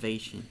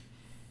renovation.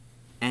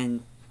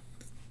 And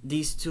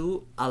these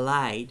two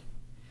allied,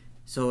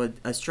 so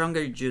a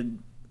stronger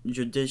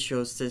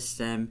judicial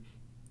system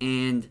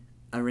and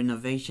a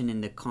renovation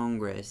in the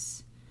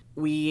Congress.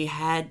 We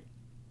had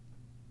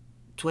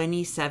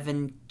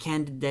 27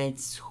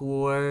 candidates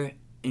who were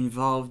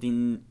involved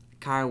in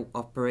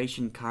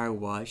Operation Car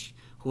Wash,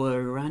 who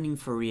were running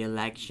for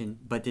re-election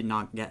but did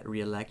not get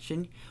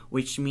re-election,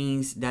 which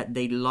means that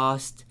they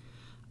lost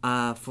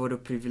foro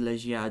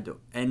privilegiado.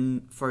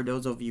 And for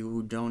those of you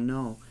who don't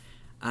know,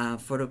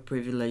 foro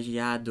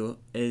privilegiado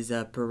is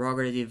a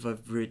prerogative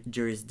of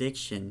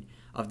jurisdiction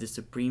of the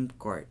Supreme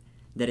Court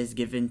that is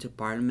given to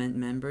parliament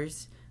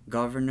members,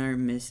 government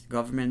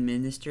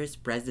ministers,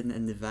 president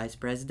and the vice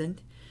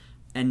president,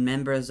 and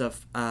members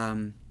of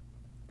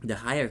the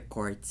higher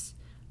courts,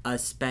 a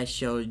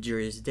special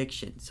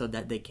jurisdiction, so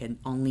that they can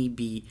only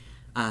the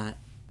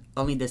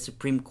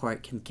Supreme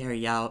Court can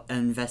carry out an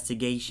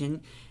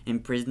investigation,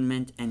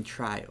 imprisonment, and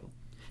trial.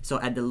 So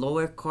at the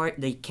lower court,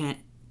 they can't.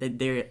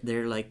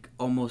 They're like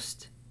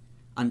almost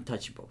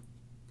untouchable.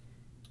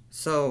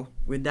 So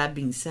with that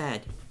being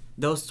said,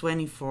 those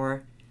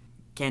 24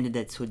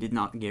 candidates who did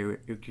not get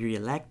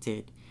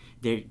re-elected,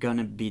 they're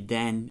gonna be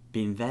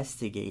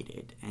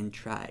investigated and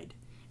tried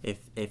if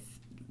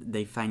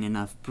they find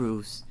enough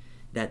proofs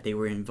that they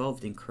were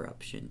involved in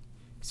corruption.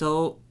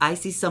 So I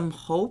see some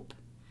hope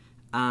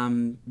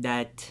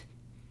that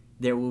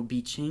there will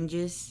be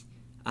changes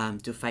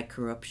to fight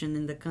corruption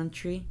in the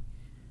country.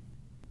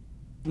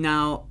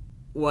 Now,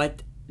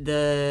 what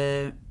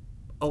the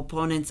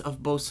opponents of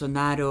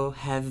Bolsonaro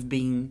have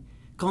been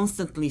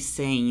constantly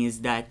saying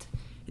is that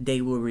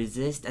they will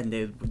resist and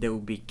they will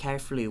be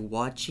carefully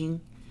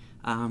watching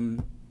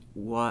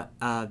what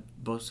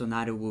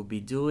Bolsonaro will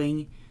be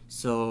doing.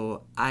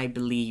 So I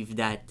believe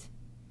that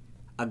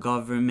a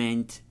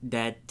government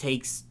that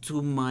takes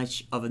too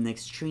much of an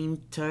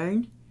extreme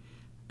turn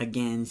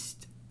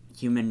against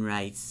human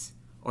rights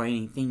or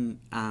anything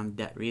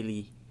that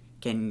really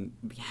can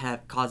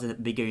cause a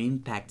bigger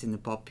impact in the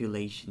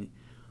population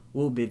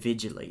will be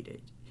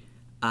vigilated.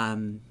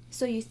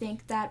 So you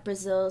think that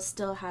Brazil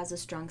still has a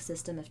strong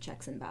system of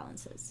checks and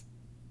balances?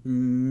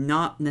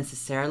 Not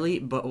necessarily,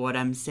 but what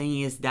I'm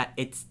saying is that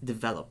it's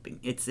developing.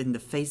 It's in the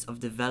phase of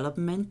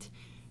development,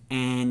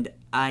 and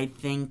I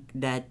think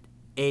that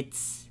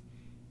it's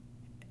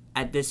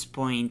at this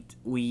point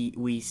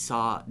we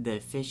saw the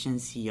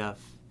efficiency of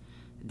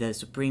the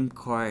Supreme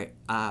Court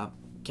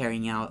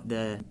carrying out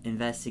the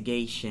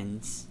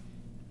investigations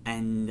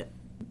and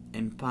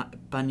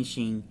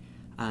punishing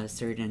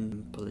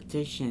certain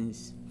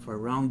politicians for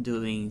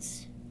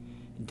wrongdoings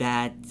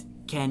that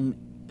can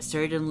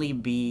certainly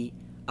be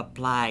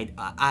applied.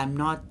 I'm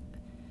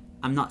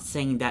not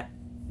saying that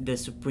the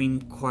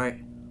Supreme Court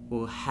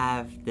will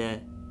have the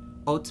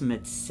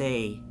ultimate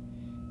say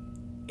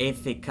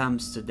if it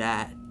comes to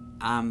that.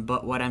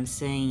 But what I'm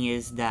saying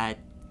is that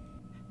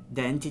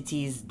the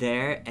entity is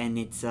there and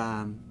it's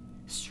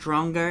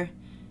stronger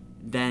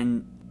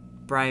than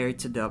prior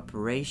to the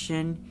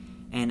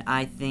operation, and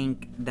I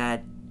think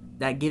that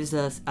gives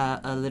us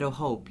a little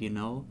hope,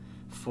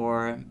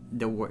 for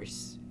the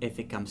worst if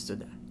it comes to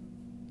that.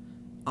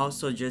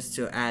 Also, just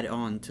to add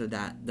on to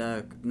that,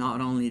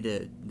 not only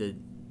the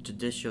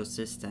judicial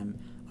system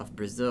of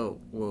Brazil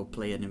will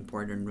play an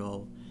important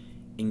role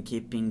in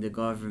keeping the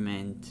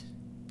government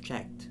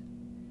checked,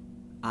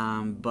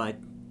 but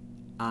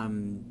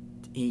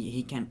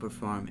he can't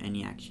perform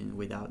any action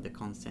without the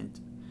consent,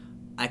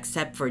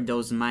 except for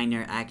those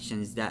minor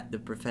actions that the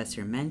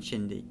professor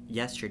mentioned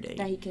yesterday.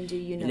 That he can do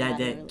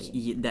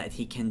unilaterally. That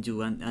he can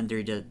do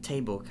under the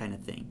table kind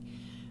of thing.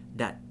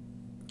 That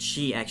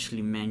she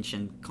actually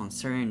mentioned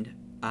concerned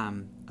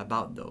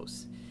about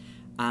those.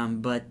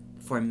 But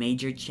for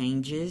major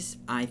changes,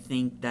 I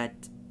think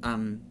that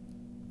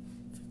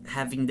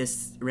having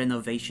this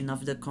renovation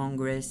of the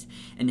Congress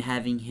and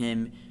having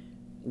him,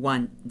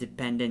 one,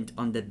 dependent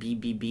on the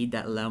BBB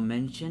that Leo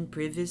mentioned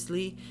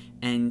previously,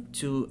 and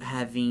two,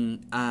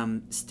 having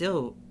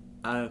still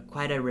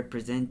quite a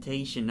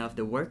representation of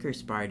the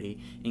Workers' Party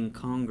in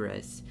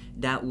Congress,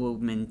 that will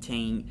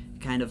maintain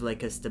kind of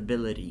like a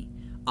stability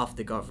of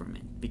the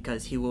government,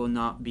 because he will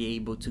not be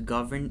able to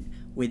govern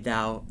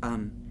without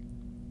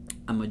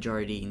a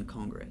majority in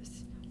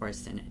Congress. or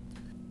Senate.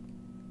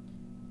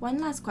 One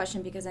last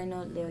question, because I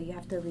know, Leo, you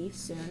have to leave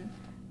soon.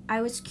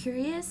 I was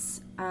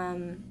curious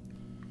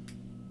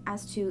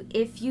as to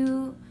if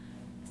you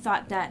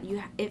thought that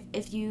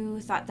if you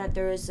thought that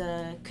there was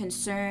a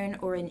concern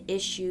or an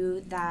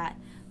issue that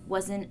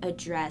wasn't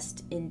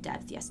addressed in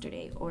depth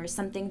yesterday, or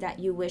something that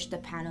you wish the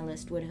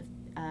panelists would have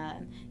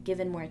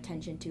given more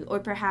attention to, or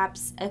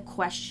perhaps a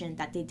question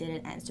that they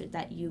didn't answer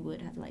that you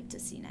would have liked to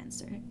see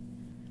answered.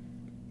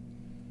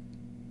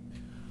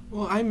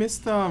 Well, I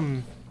missed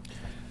the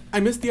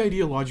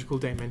ideological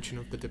dimension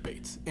of the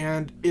debate,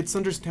 and it's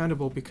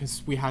understandable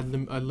because we had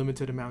a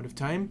limited amount of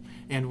time,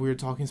 and we were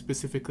talking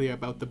specifically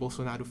about the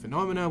Bolsonaro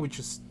phenomena,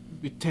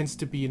 it tends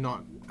to be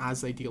not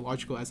as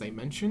ideological as I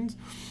mentioned,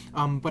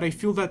 but I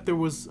feel that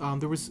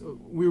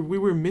we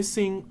were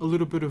missing a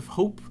little bit of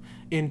hope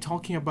in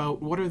talking about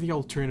what are the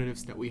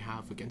alternatives that we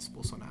have against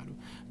Bolsonaro,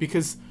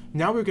 because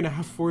now we're going to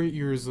have 4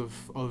 years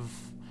of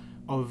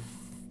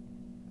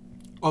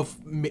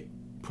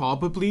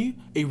probably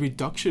a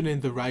reduction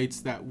in the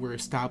rights that were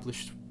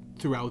established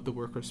throughout the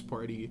Workers'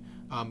 Party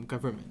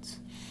government,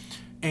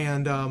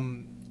 and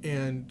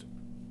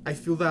I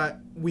feel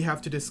that we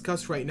have to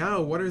discuss right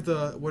now what are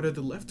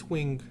the left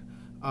wing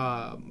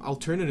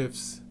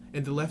alternatives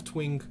and the left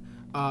wing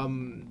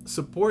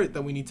support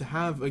that we need to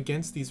have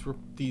against this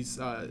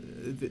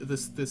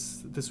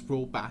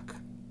rollback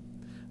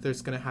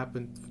that's going to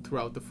happen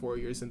throughout the 4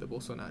 years in the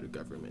Bolsonaro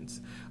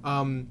government.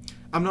 I'm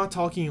not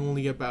talking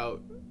only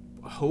about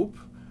hope,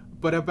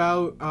 but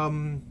about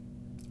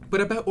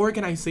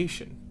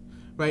organization,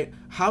 right?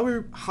 How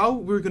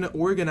we're going to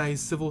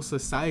organize civil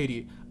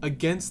society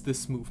against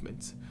this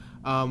movement.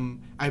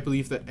 I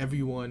believe that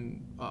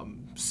everyone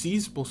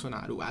sees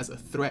Bolsonaro as a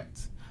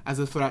threat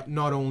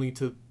not only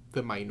to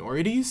the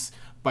minorities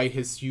by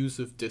his use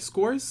of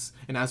discourse,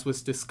 and as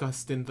was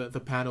discussed in the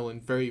panel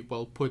and very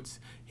well put,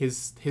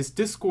 his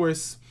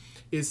discourse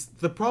is,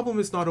 the problem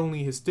is not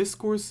only his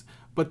discourse,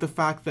 but the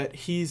fact that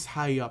he's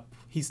high up.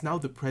 He's now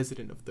the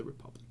president of the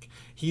republic.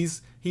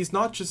 He's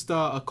not just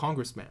a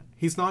congressman.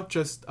 He's not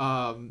just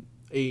a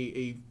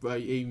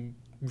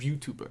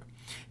YouTuber.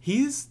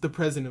 He's the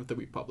president of the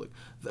republic.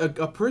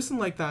 A person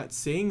like that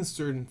saying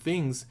certain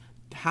things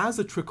has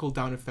a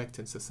trickle-down effect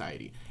in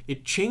society.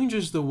 It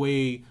changes the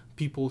way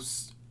people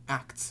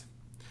act,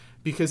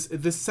 because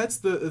this sets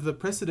the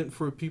precedent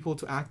for people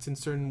to act in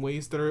certain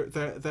ways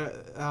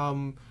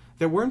that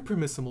weren't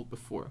permissible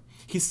before.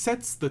 He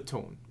sets the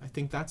tone. I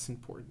think that's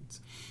important.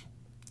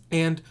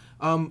 And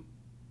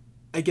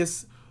I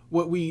guess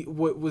what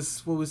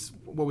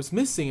was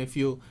missing, I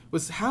feel,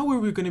 was how are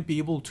we going to be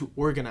able to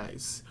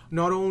organize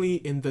not only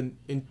in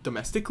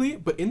domestically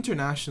but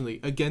internationally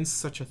against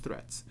such a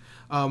threat.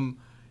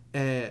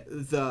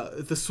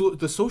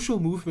 The social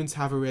movements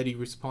have already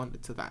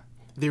responded to that.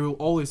 They will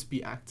always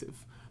be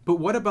active. But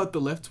what about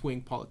the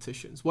left-wing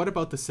politicians? What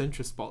about the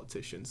centrist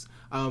politicians?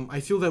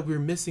 I feel that we're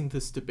missing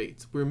this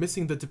debate. We're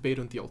missing the debate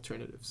on the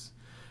alternatives.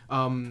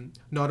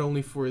 Not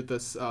only for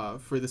this,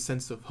 for the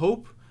sense of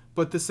hope,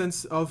 but the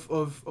sense of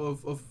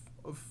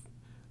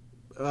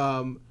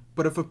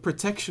a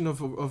protection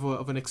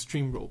of an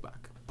extreme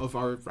rollback of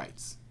our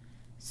rights.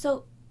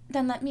 So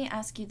then let me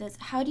ask you this: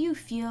 how do you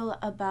feel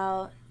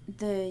about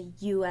the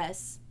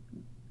U.S.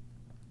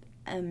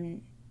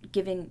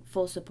 Giving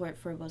full support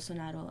for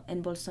Bolsonaro,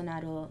 and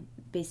Bolsonaro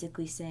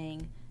basically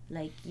saying,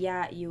 like,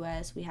 yeah,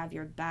 U.S., we have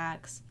your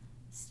backs,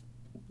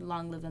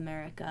 long live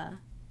America,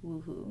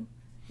 woohoo?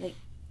 Like,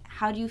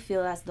 how do you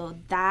feel as though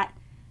that,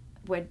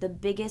 where the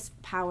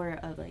biggest power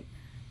of, like,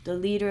 the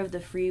leader of the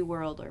free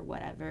world or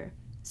whatever,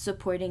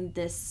 supporting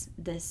this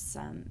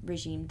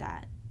regime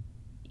that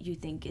you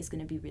think is going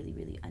to be really,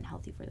 really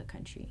unhealthy for the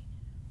country?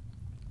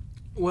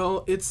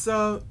 Well, it's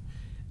I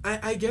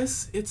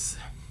guess it's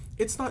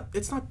not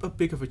a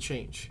big of a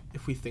change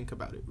if we think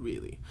about it,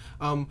 really.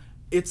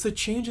 It's a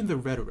change in the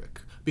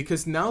rhetoric,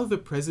 because now the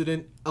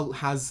president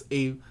has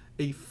a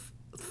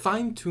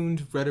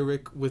fine-tuned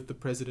rhetoric with the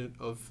president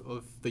of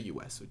the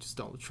U.S., which is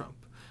Donald Trump.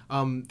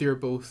 They're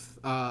both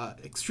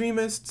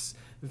extremists.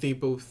 They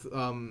both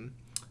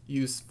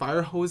use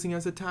fire hosing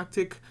as a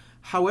tactic.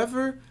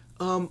 However,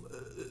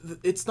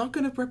 it's not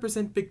going to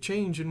represent big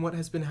change in what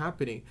has been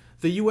happening.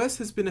 The U.S.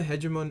 has been a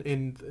hegemon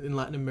in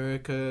Latin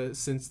America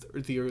since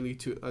the early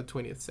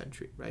 20th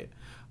century, right?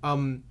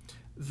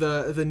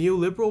 The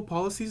neoliberal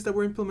policies that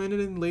were implemented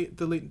in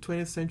the late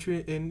 20th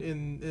century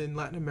in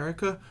Latin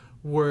America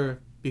were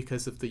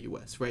because of the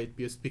U.S., right?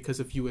 Because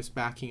of U.S.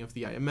 backing of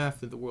the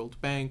IMF and the World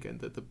Bank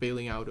and the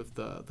bailing out of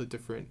the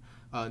different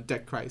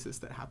debt crisis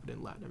that happened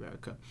in Latin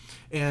America.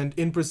 And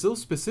in Brazil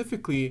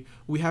specifically,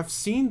 we have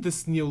seen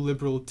this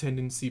neoliberal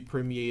tendency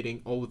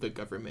permeating all the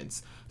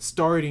governments,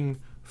 starting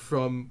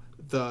from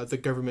the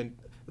government,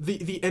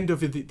 the end of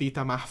the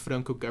Itamar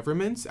Franco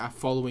government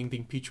following the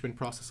impeachment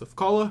process of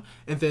Collor,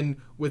 and then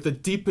with the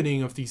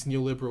deepening of these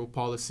neoliberal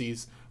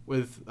policies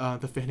with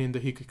the Fernando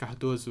Henrique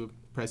Cardoso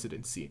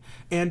presidency.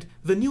 And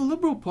the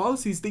neoliberal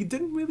policies, they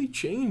didn't really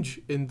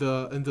change in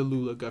the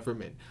Lula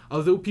government.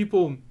 Although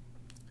people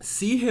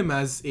see him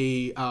as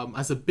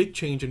a big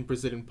change in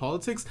Brazilian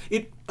politics,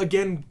 it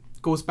again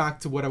goes back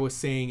to what I was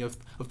saying of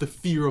the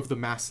fear of the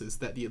masses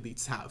that the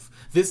elites have.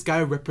 This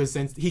guy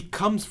he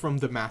comes from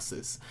the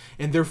masses,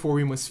 and therefore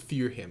we must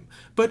fear him.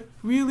 But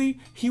really,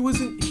 he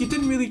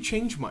didn't really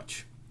change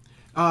much.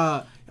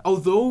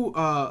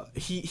 Although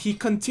he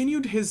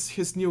continued his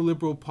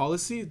neoliberal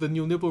policy, the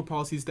neoliberal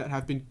policies that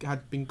had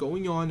been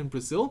going on in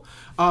Brazil.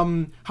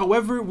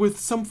 However, with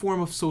some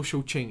form of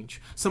social change,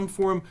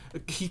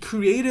 he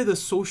created a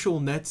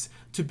social net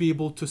to be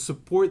able to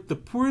support the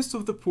poorest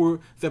of the poor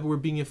that were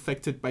being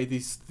affected by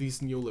these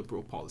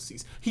neoliberal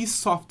policies. He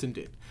softened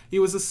it. It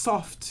was a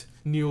soft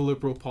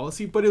neoliberal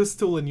policy, but it was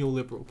still a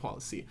neoliberal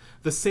policy.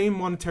 The same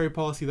monetary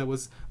policy that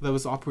was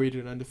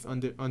operated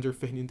under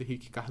Fernando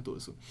Henrique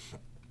Cardoso.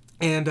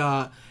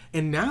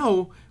 And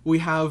now we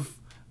have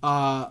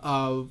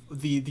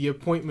the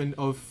appointment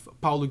of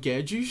Paulo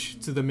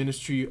Guedes to the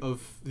Ministry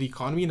of the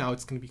Economy. Now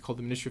it's going to be called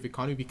the Ministry of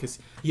Economy because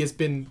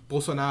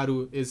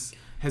Bolsonaro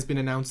has been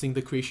announcing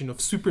the creation of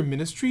super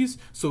ministries.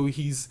 So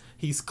he's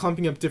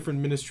clumping up different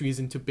ministries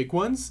into big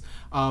ones,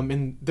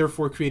 and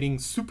therefore creating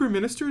super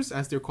ministers,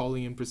 as they're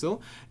calling in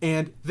Brazil.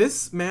 And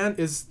this man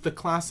is the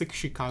classic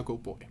Chicago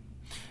boy.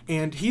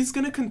 And he's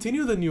going to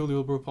continue the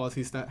neoliberal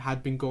policies that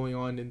had been going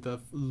on in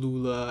the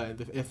Lula and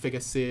the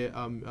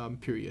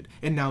FHC period,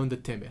 and now in the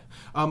Temer.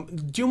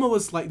 Dilma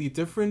was slightly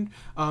different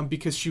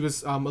because she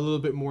was a little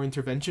bit more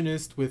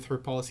interventionist with her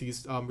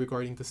policies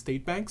regarding the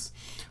state banks,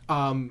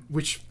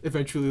 which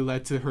eventually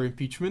led to her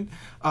impeachment.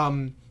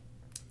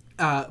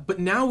 But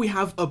now we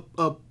have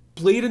a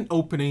blatant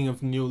opening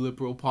of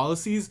neoliberal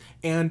policies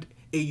and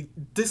a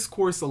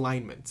discourse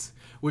alignment,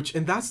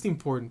 and that's the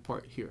important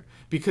part here,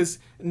 because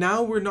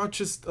now we're not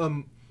just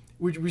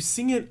we're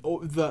seeing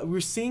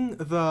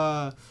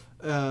the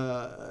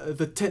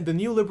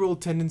neoliberal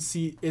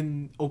tendency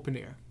in open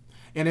air,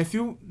 and I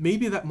feel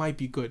maybe that might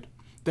be good.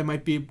 That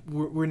might be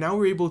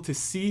we're able to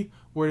see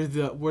what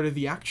are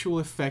the actual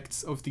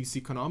effects of these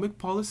economic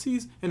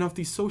policies and of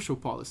these social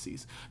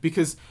policies,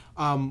 because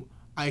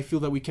I feel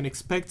that we can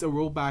expect a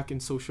rollback in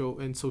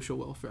social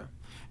welfare,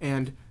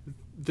 and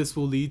this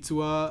will lead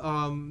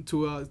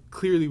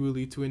clearly will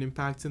lead to an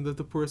impact in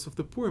the poorest of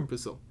the poor in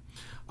Brazil.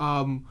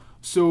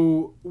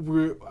 So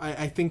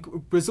I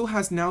think Brazil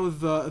has now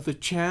the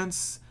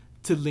chance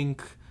to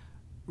link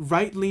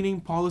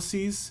right-leaning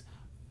policies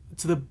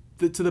to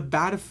the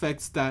bad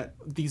effects that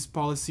these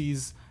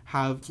policies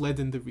have led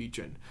in the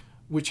region,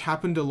 which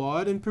happened a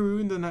lot in Peru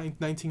in the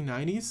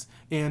 1990s,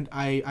 and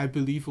I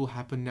believe will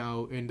happen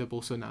now in the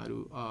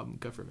Bolsonaro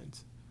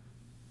government.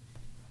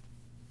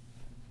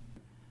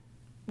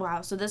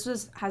 Wow, so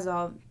this has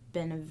all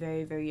been a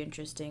very, very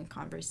interesting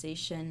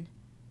conversation.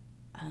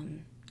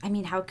 I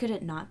mean, how could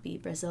it not be?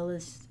 Brazil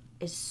is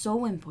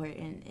so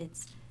important.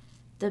 It's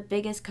the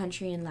biggest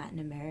country in Latin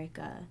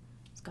America.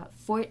 It's got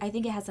I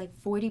think it has like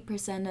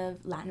 40%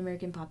 of Latin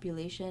American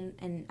population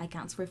and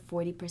accounts for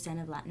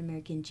 40% of Latin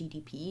American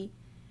GDP.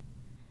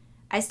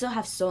 I still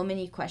have so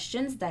many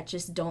questions that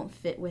just don't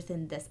fit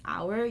within this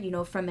hour,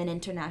 from an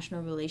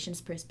international relations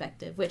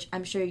perspective, which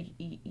I'm sure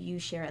you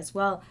share as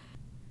well.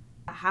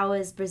 How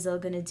is Brazil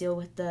going to deal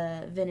with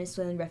the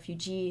Venezuelan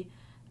refugee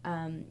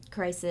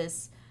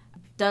crisis?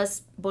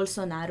 Does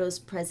Bolsonaro's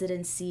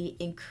presidency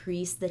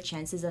increase the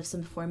chances of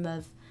some form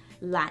of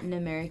Latin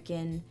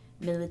American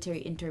military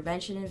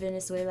intervention in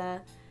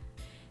Venezuela?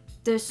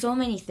 There's so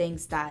many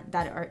things that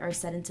are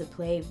set into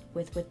play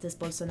with this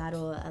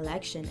Bolsonaro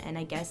election, and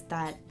I guess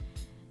that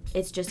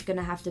it's just going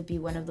to have to be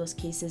one of those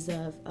cases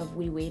of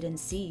we wait and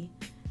see.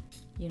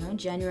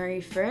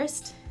 January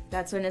 1st,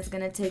 that's when it's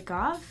going to take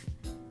off.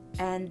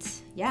 And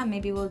yeah,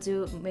 maybe we'll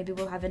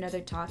have another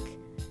talk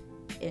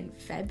in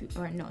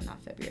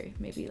not February,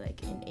 maybe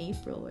like in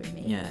April or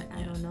May.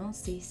 I don't know.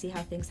 See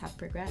how things have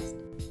progressed.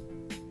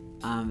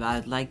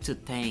 I'd like to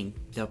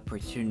thank the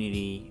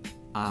opportunity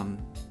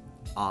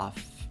of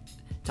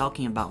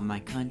talking about my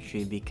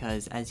country,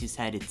 because as you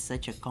said, it's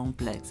such a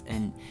complex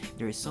and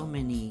there are so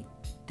many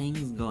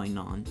things going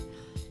on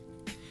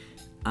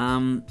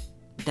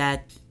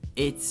that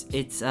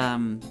it's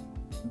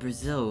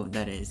Brazil,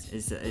 that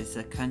is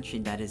a country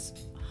that is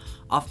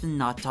often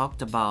not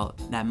talked about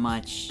that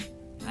much,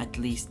 at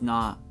least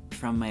not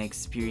from my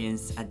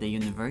experience at the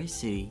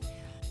university.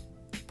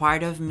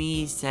 Part of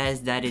me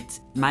says that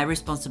it's my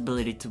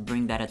responsibility to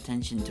bring that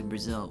attention to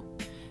Brazil,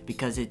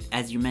 because it,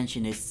 as you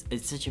mentioned, it's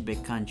such a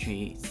big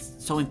country. It's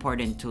so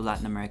important to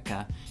Latin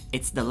America.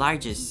 It's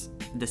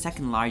the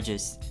second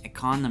largest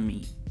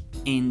economy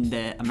in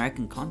the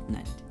American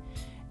continent,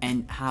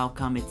 and how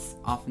come it's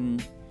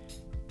often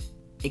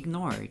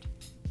ignored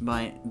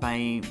by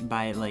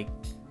like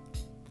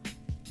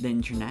the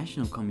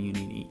international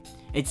community?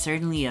 It's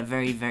certainly a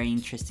very, very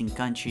interesting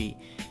country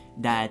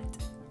that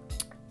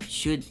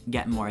should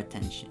get more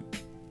attention.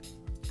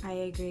 I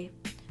agree.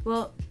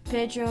 Well,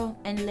 Pedro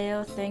and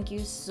Leo, thank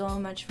you so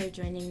much for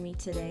joining me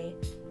today.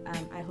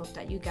 I hope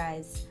that you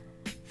guys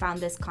found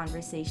this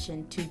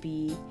conversation to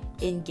be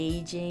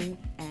engaging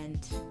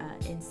and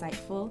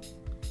insightful.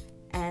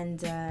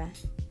 And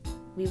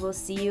we will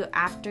see you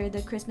after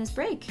the Christmas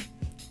break.